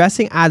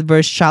addressing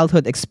adverse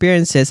childhood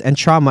experiences and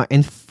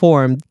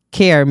trauma-informed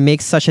care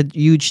makes such a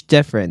huge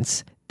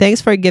difference. Thanks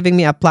for giving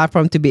me a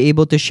platform to be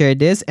able to share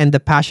this and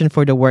the passion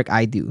for the work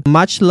I do.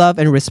 Much love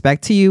and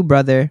respect to you,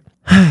 brother.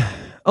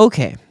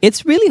 Okay,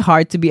 it's really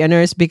hard to be a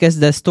nurse because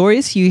the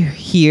stories you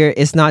hear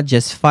is not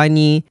just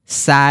funny,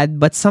 sad,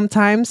 but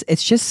sometimes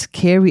it's just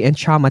scary and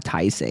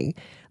traumatizing.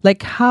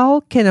 Like,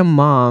 how can a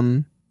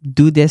mom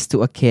do this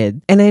to a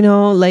kid? And I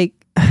know, like,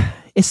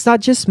 it's not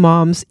just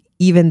moms,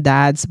 even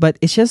dads, but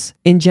it's just,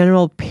 in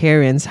general,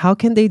 parents. How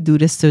can they do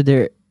this to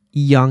their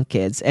young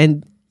kids?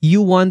 And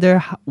you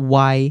wonder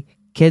why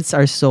kids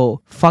are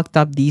so fucked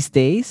up these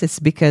days, it's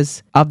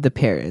because of the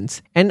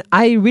parents. And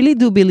I really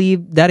do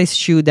believe that is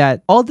true,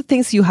 that all the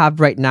things you have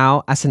right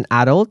now as an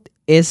adult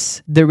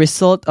is the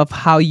result of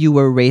how you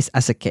were raised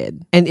as a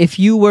kid. And if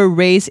you were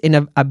raised in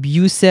an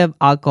abusive,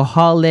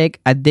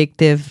 alcoholic,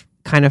 addictive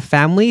kind of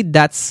family,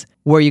 that's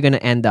where you're going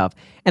to end up.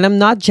 And I'm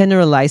not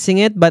generalizing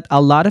it, but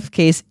a lot of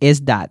case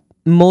is that,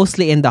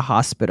 mostly in the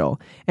hospital.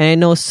 And I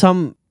know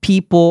some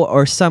people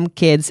or some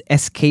kids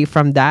escape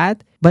from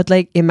that, but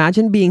like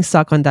imagine being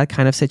stuck on that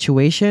kind of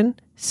situation.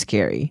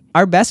 Scary.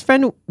 Our best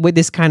friend with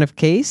this kind of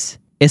case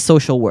is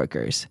social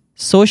workers.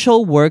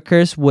 Social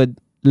workers would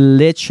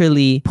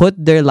literally put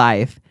their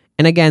life.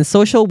 And again,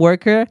 social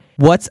worker,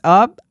 what's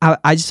up?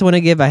 I just want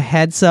to give a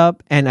heads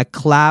up and a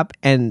clap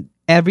and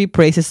every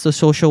praises to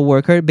social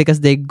worker,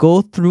 because they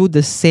go through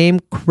the same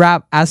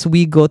crap as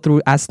we go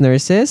through as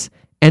nurses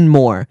and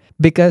more,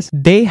 because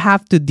they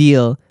have to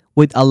deal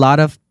with a lot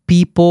of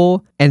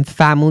people and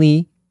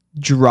family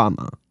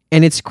drama.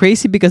 And it's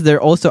crazy because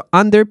they're also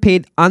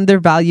underpaid,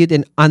 undervalued,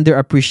 and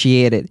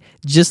underappreciated,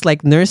 just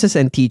like nurses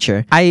and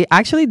teacher. I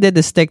actually did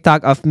this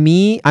TikTok of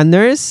me, a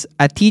nurse,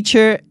 a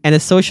teacher, and a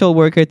social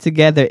worker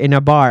together in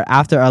a bar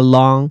after a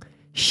long,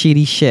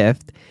 shitty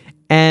shift.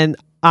 And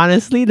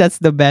honestly, that's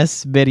the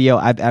best video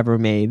I've ever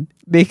made,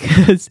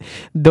 because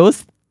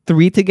those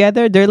three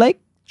together, they're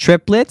like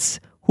triplets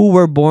who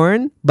were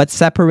born but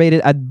separated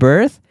at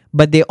birth,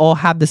 but they all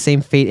have the same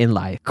fate in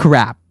life.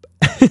 Crap.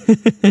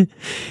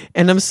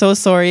 And I'm so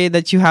sorry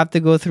that you have to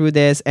go through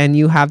this and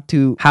you have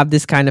to have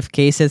this kind of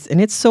cases, and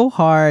it's so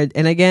hard.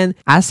 And again,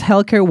 as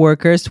healthcare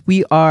workers,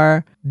 we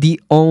are the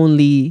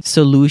only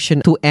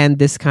solution to end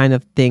this kind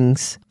of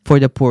things for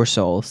the poor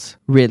souls.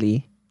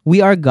 Really,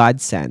 we are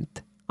God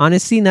sent.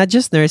 Honestly, not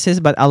just nurses,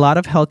 but a lot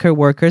of healthcare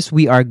workers,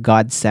 we are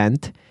God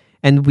sent,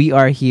 and we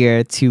are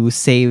here to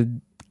save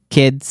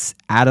kids,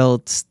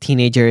 adults,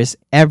 teenagers,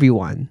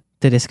 everyone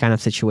to this kind of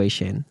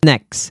situation.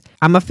 Next,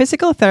 I'm a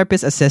physical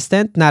therapist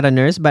assistant, not a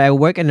nurse, but I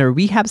work in a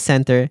rehab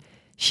center.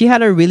 She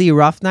had a really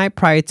rough night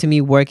prior to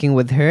me working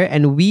with her,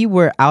 and we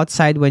were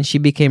outside when she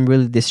became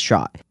really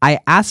distraught. I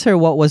asked her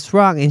what was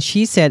wrong, and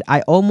she said,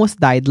 I almost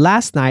died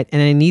last night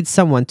and I need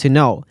someone to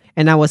know.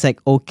 And I was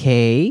like,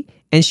 okay.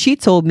 And she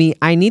told me,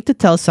 I need to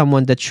tell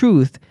someone the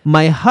truth.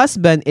 My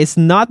husband is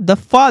not the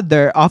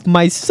father of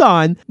my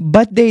son,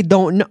 but they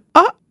don't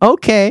know.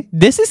 Okay.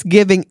 This is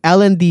giving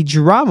L&D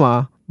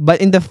drama, but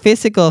in the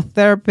physical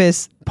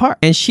therapist part.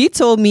 And she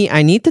told me,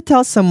 I need to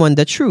tell someone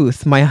the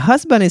truth. My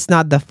husband is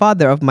not the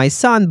father of my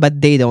son,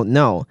 but they don't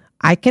know.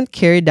 I can't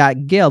carry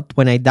that guilt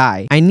when I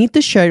die. I need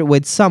to share it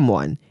with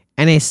someone.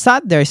 And I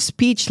sat there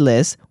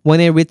speechless. When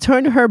I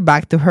returned her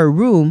back to her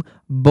room,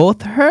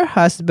 both her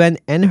husband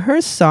and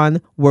her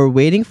son were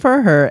waiting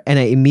for her, and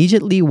I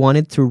immediately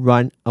wanted to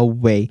run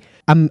away.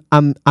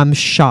 I'm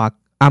shocked.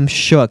 I'm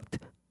shocked.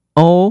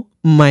 Oh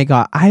my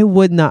God. I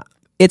would not.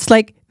 It's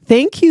like,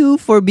 thank you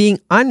for being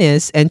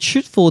honest and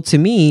truthful to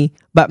me.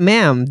 But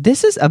ma'am,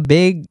 this is a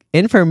big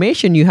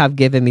information you have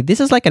given me. This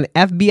is like an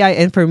FBI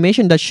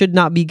information that should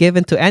not be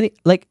given to any.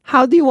 Like,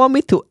 how do you want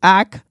me to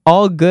act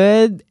all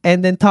good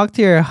and then talk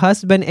to your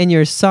husband and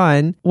your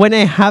son when I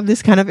have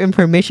this kind of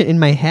information in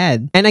my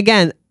head? And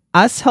again,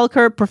 as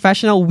healthcare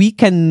professional, we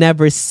can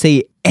never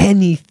say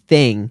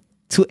anything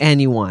to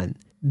anyone.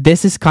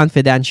 This is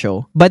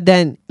confidential. But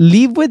then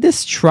leave with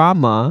this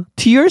trauma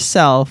to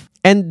yourself.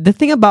 And the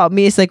thing about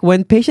me is, like,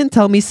 when patients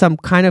tell me some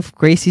kind of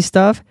crazy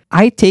stuff,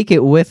 I take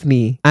it with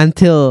me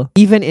until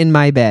even in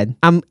my bed.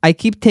 I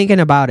keep thinking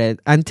about it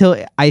until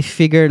I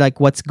figure like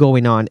what's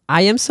going on.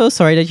 I am so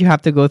sorry that you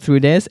have to go through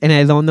this, and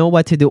I don't know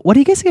what to do. What are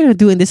you guys gonna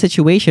do in this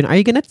situation? Are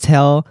you gonna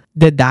tell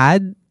the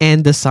dad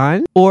and the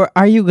son, or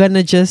are you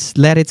gonna just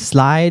let it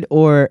slide,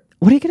 or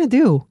what are you gonna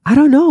do? I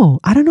don't know.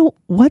 I don't know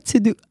what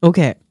to do.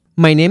 Okay,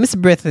 my name is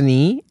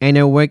Brittany, and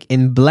I work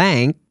in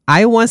blank.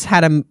 I once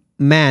had a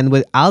man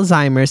with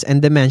Alzheimer's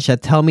and dementia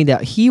tell me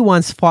that he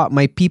once fought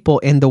my people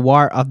in the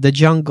War of the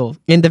Jungle,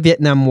 in the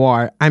Vietnam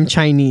War. I'm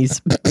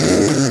Chinese.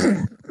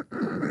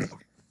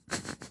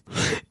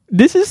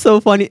 This is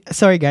so funny.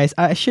 Sorry guys,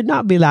 I should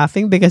not be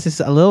laughing because it's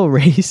a little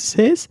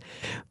racist,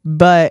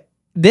 but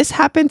this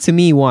happened to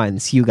me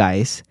once, you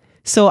guys.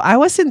 So I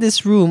was in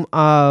this room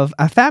of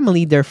a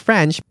family, they're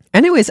French.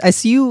 Anyways,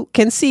 as you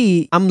can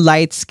see, I'm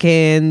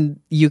light-skinned.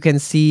 You can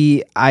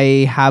see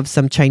I have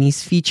some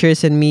Chinese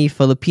features in me,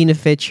 Filipino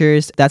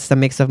features. That's the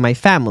mix of my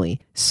family.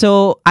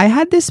 So I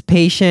had this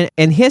patient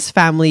and his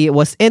family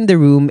was in the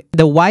room.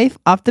 The wife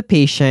of the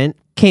patient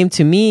came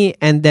to me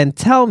and then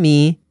tell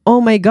me, oh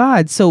my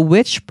God, so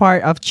which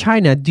part of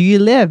China do you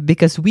live?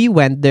 Because we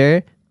went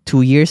there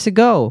 2 years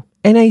ago.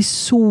 And I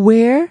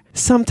swear,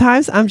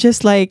 sometimes I'm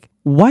just like,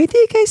 why do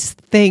you guys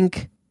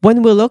think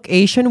when we look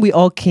Asian, we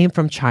all came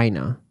from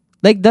China?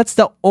 Like, that's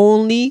the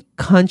only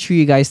country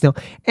you guys know.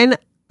 And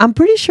I'm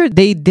pretty sure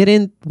they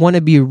didn't want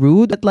to be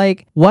rude, but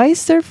like, why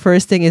is their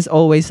first thing is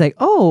always like,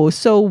 oh,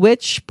 so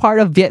which part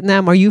of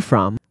Vietnam are you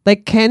from?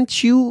 Like,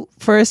 can't you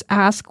first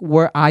ask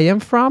where I am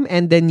from?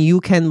 And then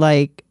you can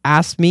like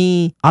ask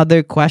me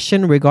other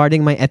question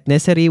regarding my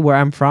ethnicity, where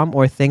I'm from,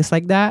 or things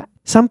like that.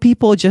 Some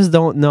people just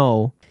don't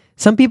know.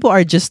 Some people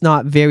are just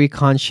not very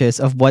conscious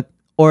of what,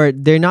 or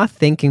they're not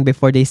thinking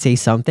before they say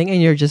something,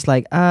 and you're just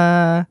like,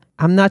 I'm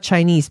not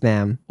Chinese,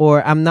 ma'am.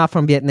 Or I'm not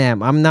from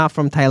Vietnam. I'm not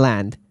from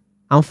Thailand.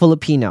 I'm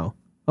Filipino.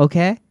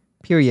 Okay?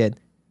 Period.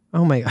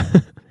 Oh my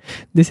God.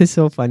 This is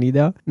so funny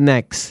though.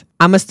 Next.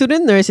 I'm a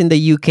student nurse in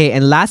the UK,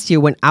 and last year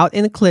when out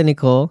in a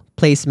clinical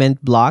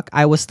placement block,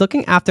 I was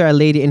looking after a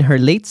lady in her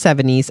late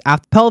 70s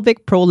after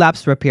pelvic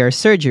prolapse repair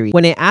surgery.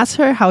 When I asked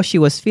her how she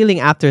was feeling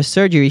after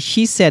surgery,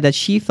 she said that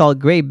she felt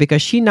great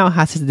because she now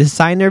has a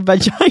designer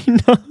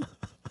vagina.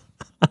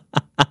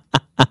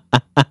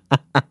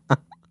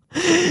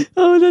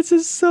 Oh, that's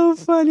just so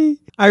funny.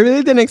 I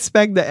really didn't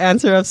expect the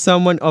answer of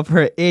someone of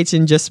her age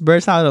and just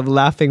burst out of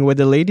laughing with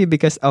the lady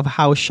because of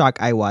how shocked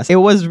I was. It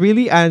was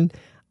really an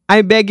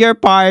I beg your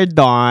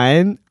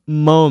pardon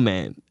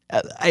moment.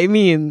 I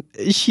mean,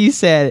 she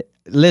said,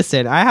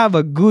 listen, I have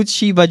a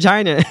Gucci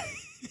vagina.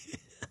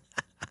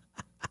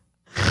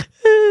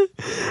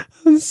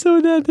 I'm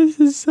so dead. This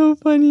is so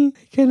funny.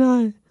 I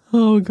cannot.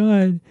 Oh,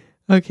 God.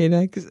 Okay,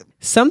 next.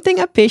 Something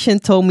a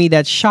patient told me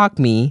that shocked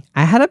me.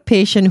 I had a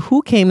patient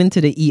who came into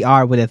the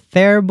ER with a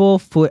terrible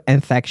foot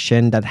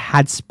infection that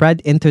had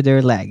spread into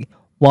their leg.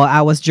 While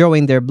I was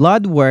drawing their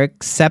blood work,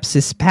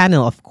 sepsis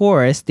panel, of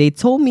course, they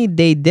told me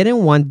they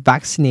didn't want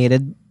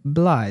vaccinated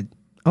blood.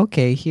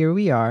 Okay, here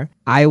we are.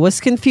 I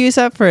was confused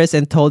at first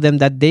and told them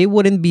that they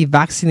wouldn't be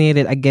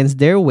vaccinated against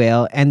their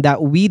will and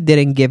that we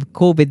didn't give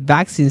COVID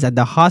vaccines at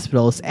the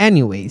hospitals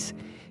anyways.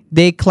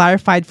 They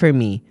clarified for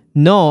me,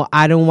 no,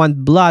 I don't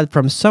want blood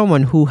from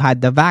someone who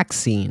had the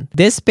vaccine.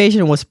 This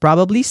patient was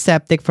probably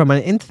septic from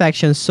an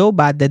infection so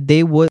bad that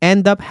they would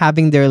end up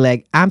having their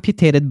leg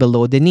amputated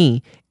below the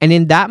knee. And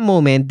in that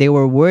moment, they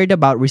were worried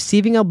about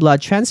receiving a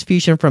blood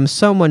transfusion from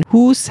someone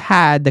who's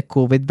had the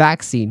COVID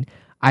vaccine.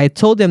 I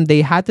told them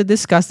they had to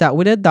discuss that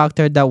with a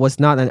doctor. That was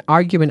not an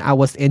argument I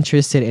was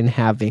interested in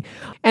having.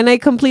 And I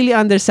completely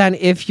understand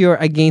if you're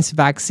against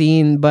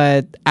vaccine,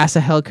 but as a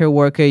healthcare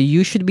worker,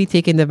 you should be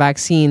taking the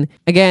vaccine.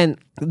 Again,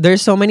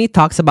 there's so many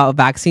talks about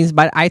vaccines,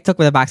 but I took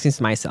the vaccines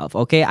myself,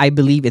 okay? I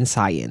believe in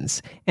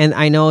science. And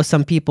I know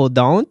some people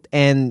don't,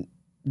 and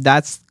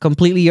that's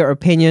completely your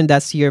opinion.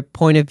 That's your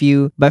point of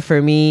view. But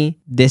for me,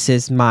 this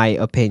is my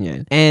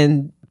opinion.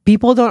 And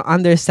people don't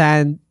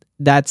understand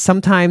that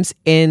sometimes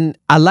in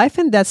a life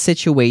and death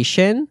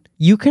situation,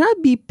 you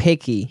cannot be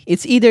picky.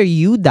 It's either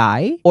you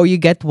die or you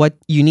get what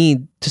you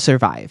need to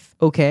survive,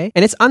 okay?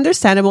 And it's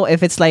understandable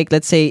if it's like,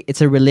 let's say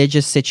it's a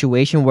religious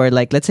situation where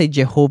like, let's say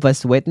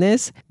Jehovah's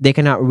Witness, they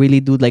cannot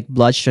really do like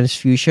blood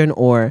transfusion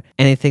or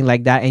anything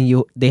like that.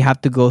 And they have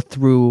to go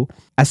through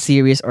a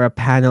series or a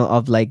panel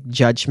of like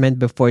judgment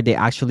before they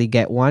actually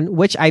get one,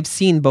 which I've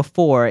seen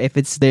before if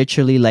it's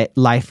literally like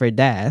life or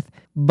death.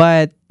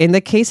 But in the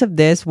case of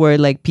this, where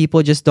like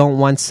people just don't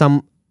want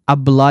a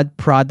blood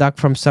product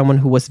from someone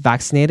who was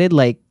vaccinated,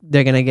 like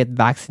they're gonna get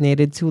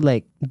vaccinated too.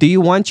 Like, do you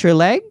want your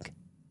leg?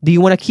 Do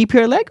you want to keep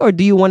your leg or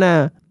do you want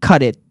to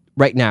cut it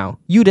right now?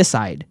 You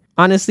decide.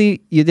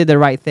 Honestly, you did the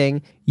right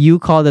thing. You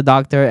call the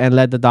doctor and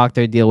let the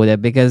doctor deal with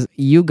it because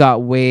you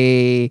got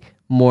way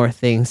more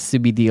things to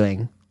be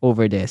dealing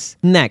over this.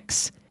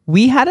 Next.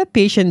 We had a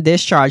patient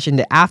discharged in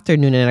the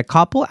afternoon and a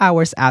couple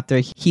hours after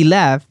he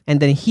left, and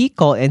then he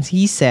called and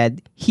he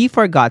said he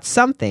forgot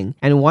something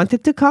and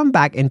wanted to come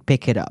back and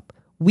pick it up.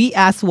 We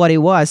asked what it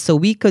was so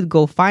we could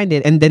go find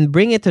it and then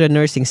bring it to the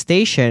nursing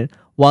station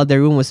while the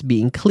room was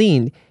being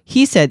cleaned.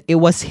 He said it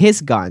was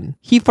his gun.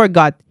 He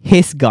forgot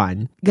his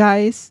gun.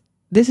 Guys,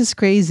 this is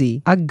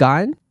crazy. A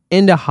gun?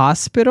 In the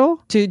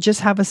hospital to just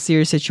have a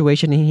serious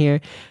situation in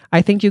here.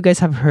 I think you guys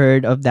have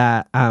heard of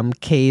that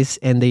case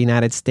in the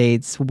United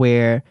States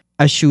where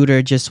a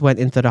shooter just went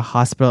into the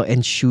hospital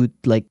and shoot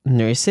like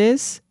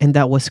nurses. And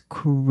that was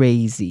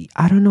crazy.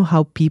 I don't know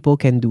how people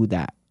can do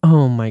that.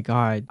 Oh my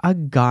God. A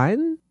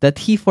gun that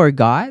he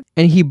forgot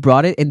and he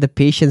brought it in the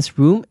patient's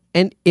room.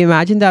 And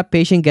imagine that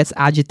patient gets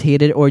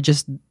agitated or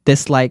just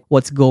dislike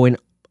what's going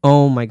on.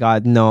 Oh my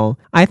God, no.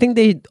 I think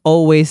they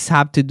always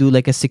have to do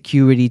like a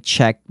security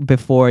check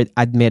before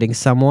admitting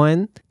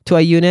someone to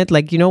a unit.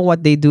 Like, you know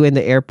what they do in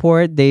the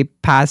airport? They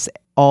pass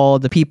all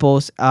the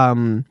people's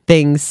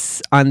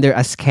things under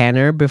a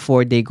scanner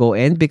before they go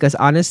in because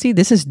honestly,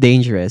 this is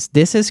dangerous.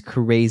 This is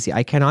crazy.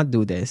 I cannot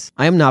do this.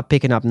 I am not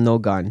picking up no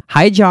gun.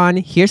 Hi, John.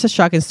 Here's a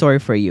shocking story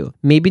for you.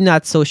 Maybe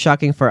not so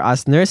shocking for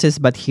us nurses,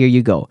 but here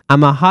you go.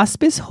 I'm a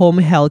hospice home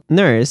health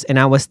nurse and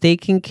I was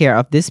taking care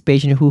of this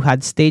patient who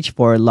had stage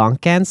 4 lung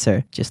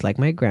cancer, just like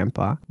my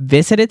grandpa.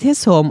 Visited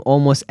his home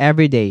almost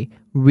every day.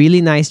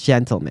 Really nice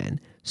gentleman.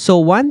 So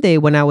one day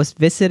when I was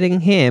visiting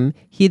him,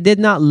 he did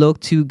not look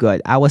too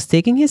good. I was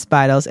taking his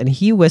vitals and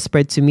he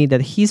whispered to me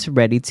that he's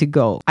ready to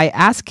go. I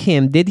asked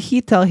him, did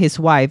he tell his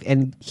wife?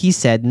 And he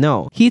said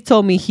no. He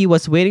told me he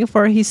was waiting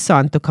for his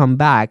son to come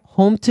back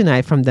home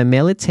tonight from the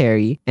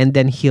military and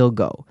then he'll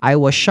go. I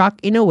was shocked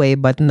in a way,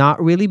 but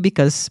not really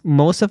because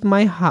most of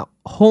my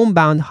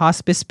homebound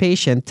hospice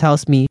patient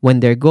tells me when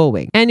they're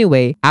going.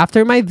 Anyway,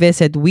 after my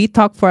visit, we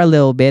talked for a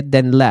little bit,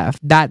 then left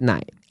that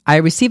night. I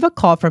received a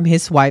call from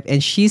his wife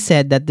and she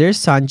said that their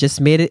son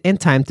just made it in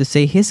time to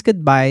say his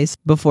goodbyes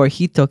before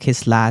he took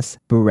his last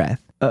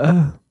breath.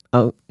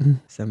 Oh,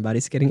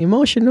 somebody's getting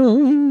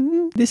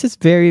emotional. This is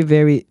very,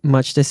 very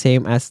much the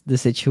same as the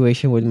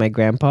situation with my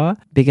grandpa.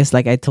 Because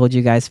like I told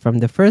you guys from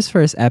the first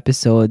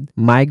episode,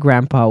 my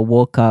grandpa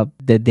woke up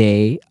the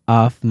day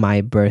of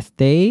my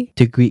birthday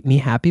to greet me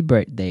happy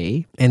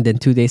birthday. And then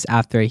 2 days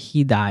after,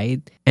 he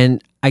died.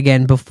 And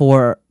again,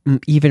 before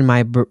even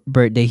my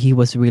birthday, he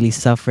was really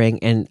suffering.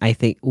 And I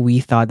think we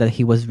thought that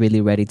he was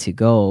really ready to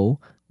go.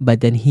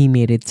 But then he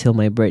made it till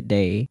my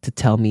birthday to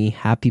tell me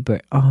happy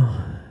birthday.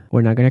 Oh,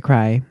 we're not gonna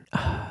cry.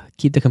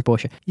 Keep the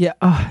composure. Yeah,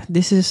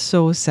 this is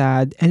so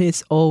sad. And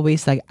it's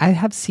always like, I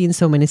have seen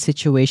so many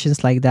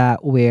situations like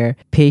that where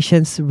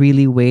patients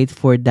really wait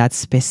for that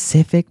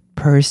specific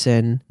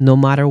person, no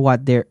matter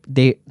what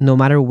no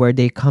matter where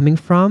they're coming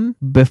from,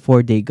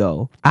 before they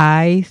go.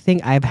 I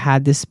think I've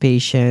had this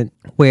patient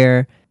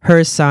where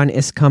her son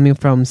is coming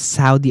from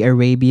Saudi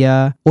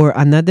Arabia or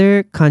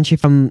another country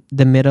from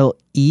the Middle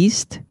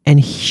East,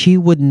 and she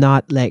would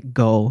not let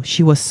go.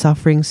 She was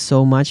suffering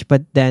so much,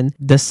 but then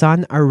the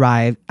son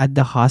arrived at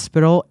the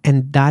hospital,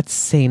 and that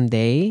same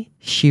day,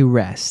 she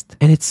rests.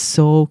 And it's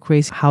so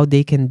crazy how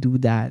they can do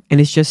that. And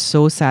it's just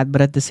so sad,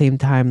 but at the same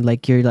time,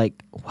 like, you're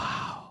like,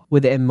 wow.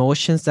 With the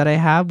emotions that I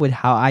have, with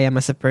how I am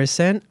as a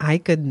person, I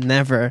could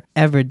never,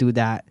 ever do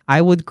that.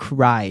 I would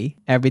cry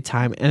every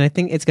time. And I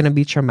think it's going to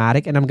be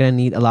traumatic and I'm going to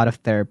need a lot of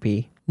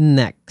therapy.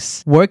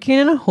 Next, working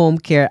in a home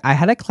care, I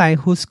had a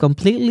client who's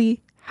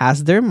completely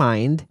has their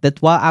mind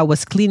that while I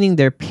was cleaning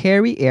their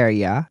peri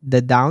area,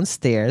 the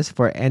downstairs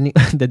for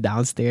anyone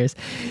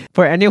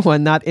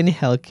not in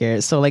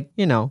healthcare. So like,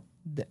 you know,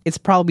 it's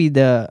probably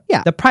the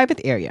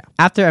private area.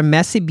 After a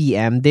messy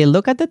BM, they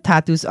look at the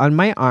tattoos on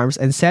my arms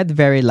and said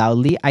very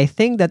loudly, "I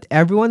think that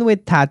everyone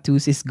with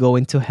tattoos is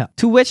going to hell."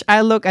 To which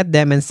I look at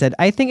them and said,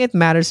 "I think it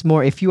matters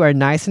more if you are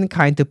nice and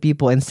kind to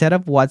people instead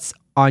of what's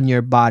on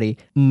your body."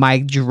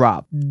 Mic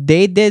drop.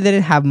 They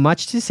didn't have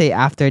much to say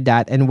after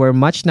that and were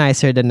much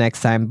nicer the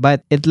next time,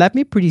 but it left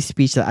me pretty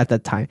speechless at the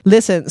time.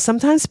 Listen,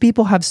 sometimes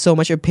people have so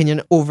much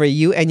opinion over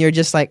you and you're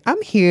just like,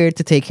 I'm here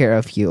to take care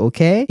of you,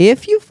 okay?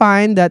 If you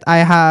find that I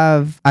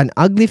have an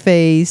ugly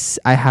face,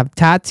 I have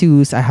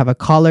tattoos, I have a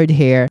colored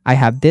hair, I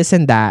have this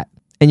and that,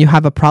 and you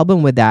have a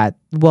problem with that,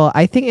 well,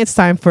 I think it's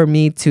time for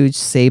me to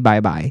say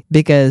bye-bye.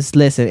 Because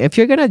listen, if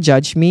you're gonna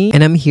judge me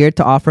and I'm here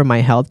to offer my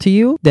help to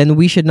you, then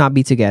we should not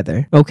be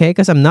together, okay?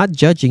 Because I'm not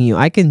judging you.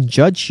 I can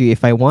judge you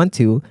if I want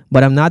to,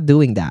 but I'm not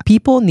doing that.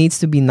 People needs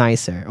to be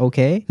nicer,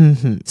 okay?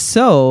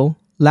 So,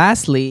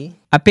 lastly,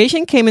 a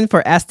patient came in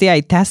for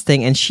STI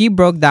testing and she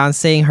broke down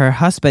saying her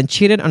husband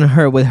cheated on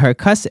her with her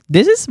cousin.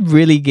 This is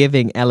really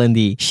giving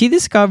L&D. She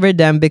discovered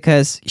them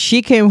because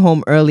she came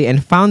home early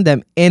and found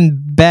them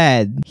in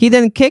bed. He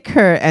then kicked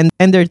her and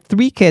their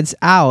 3 kids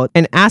out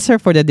and asked her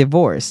for the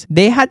divorce.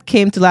 They had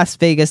came to Las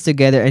Vegas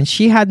together and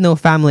she had no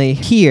family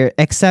here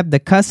except the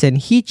cousin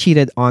he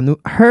cheated on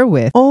her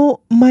with. Oh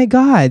my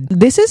God.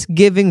 This is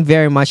giving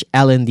very much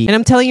L&D. And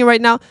I'm telling you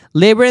right now,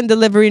 labor and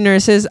delivery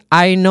nurses,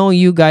 I know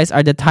you guys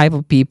are the type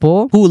of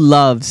people who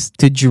loves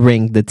to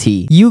drink the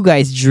tea. You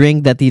guys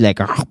drink the tea like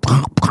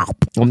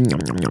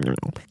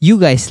you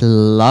guys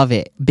love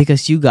it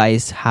because you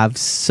guys have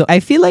so... I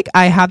feel like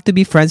I have to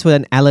be friends with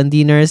an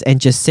L&D nurse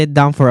and just sit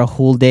down for a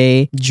whole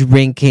day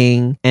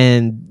drinking,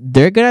 and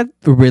they're gonna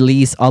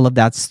release all of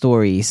that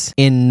stories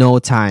in no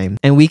time,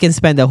 and we can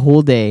spend a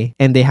whole day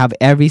and they have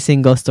every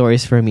single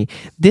stories for me.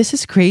 This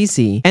is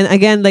crazy. And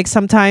again, like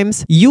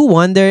sometimes you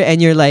wonder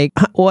and you're like,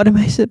 what am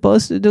I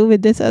supposed to do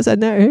with this as a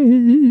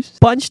nurse?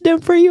 Punch them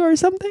for you or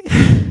something?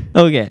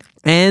 Okay.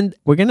 And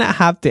we're gonna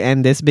have to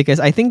end this because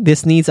I think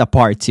this needs a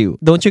part 2.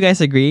 Don't you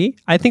guys agree?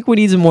 I think we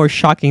need some more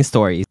shocking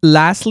stories.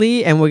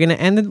 Lastly, and we're gonna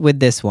end it with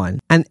this one.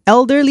 An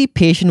elderly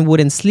patient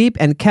wouldn't sleep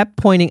and kept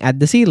pointing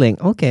at the ceiling.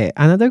 Okay,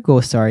 another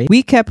ghost story.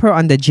 We kept her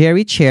on the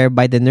Jerry chair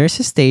by the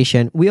nurse's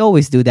station. We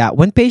always do that.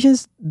 When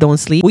patients don't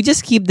sleep, we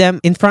just keep them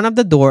in front of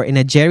the door in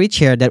a Jerry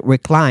chair that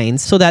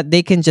reclines so that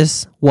they can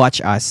just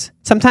watch us.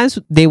 Sometimes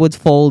they would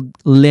fold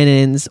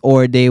linens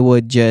or they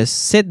would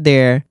just sit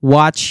there,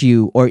 watch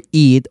you or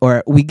eat,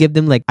 or I give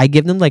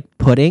them like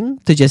pudding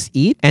to just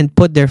eat and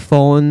put their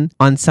phone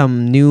on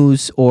some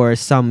news or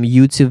some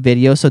YouTube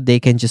video so they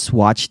can just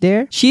watch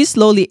there. She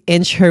slowly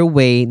inched her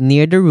way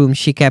near the room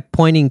she kept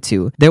pointing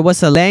to. There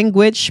was a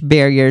language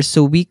barrier,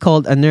 so we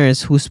called a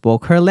nurse who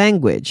spoke her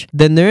language.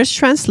 The nurse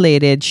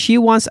translated. She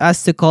wants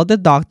us to call the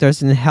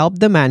doctors and help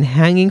the man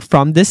hanging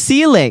from the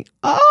ceiling.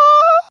 Oh!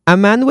 A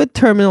man with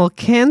terminal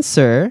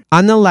cancer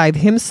unalived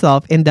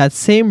himself in that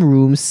same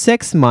room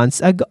 6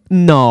 months ago.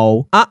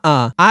 No.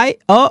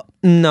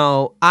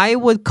 No. I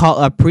would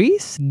call a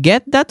priest.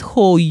 Get that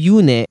whole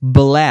unit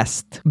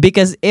blessed.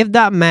 Because if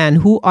that man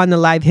who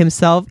unalived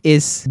himself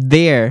is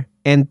there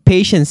and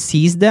patient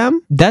sees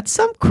them, that's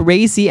some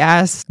crazy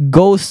ass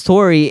ghost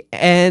story.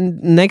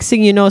 And next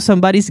thing you know,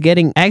 somebody's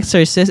getting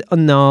exorcist. Oh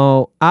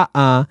no,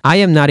 I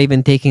am not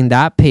even taking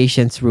that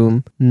patient's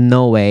room.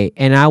 No way.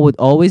 And I would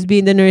always be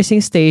in the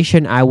nursing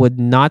station. I would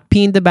not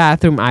pee in the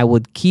bathroom. I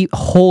would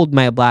hold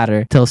my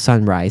bladder till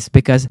sunrise,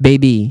 because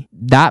baby,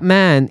 that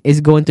man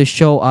is going to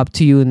show up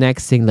to you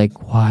next thing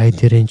like, why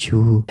didn't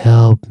you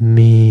help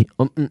me?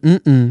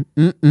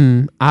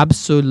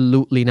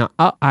 Absolutely not.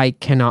 I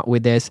cannot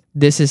with this.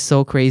 This is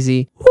so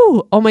crazy.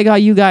 Whew. Oh my god,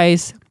 you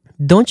guys.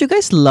 Don't you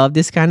guys love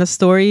this kind of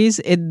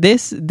stories?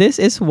 This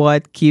is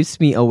what keeps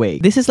me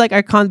awake. This is like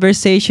our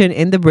conversation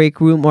in the break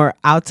room or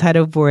outside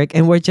of work,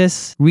 and we're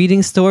just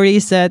reading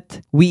stories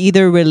that we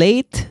either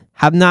relate,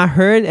 have not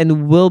heard,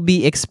 and will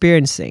be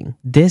experiencing.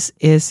 This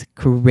is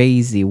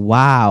crazy.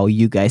 Wow,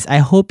 you guys. I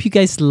hope you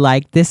guys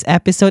like this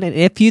episode. And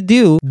if you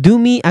do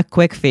me a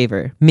quick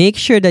favor. Make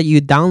sure that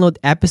you download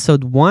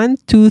episode 1,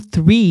 2,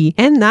 3,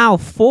 and now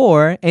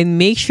 4, and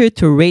make sure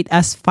to rate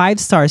us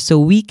 5 stars so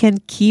we can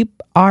keep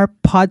our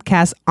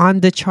podcast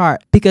on the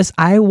chart, because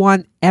I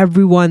want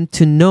everyone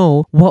to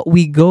know what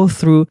we go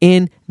through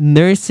in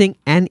nursing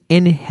and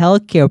in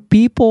healthcare.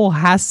 People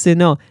has to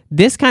know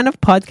this kind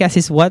of podcast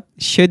is what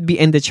should be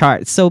in the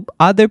chart, so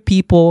other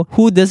people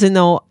who doesn't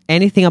know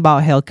anything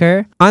about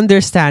healthcare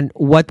understand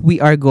what we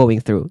are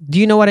going through. Do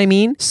you know what I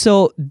mean?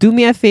 So do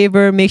me a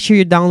favor, make sure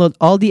you download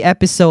all the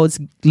episodes,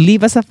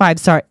 leave us a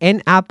 5-star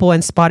in Apple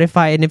and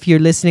Spotify, and if you're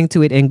listening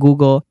to it in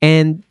Google.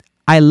 And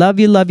I love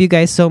you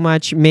guys so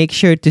much. Make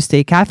sure to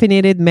stay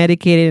caffeinated,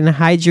 medicated, and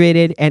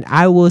hydrated. And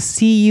I will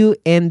see you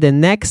in the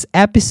next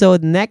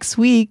episode next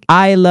week.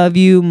 I love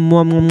you.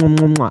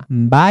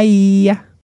 Bye.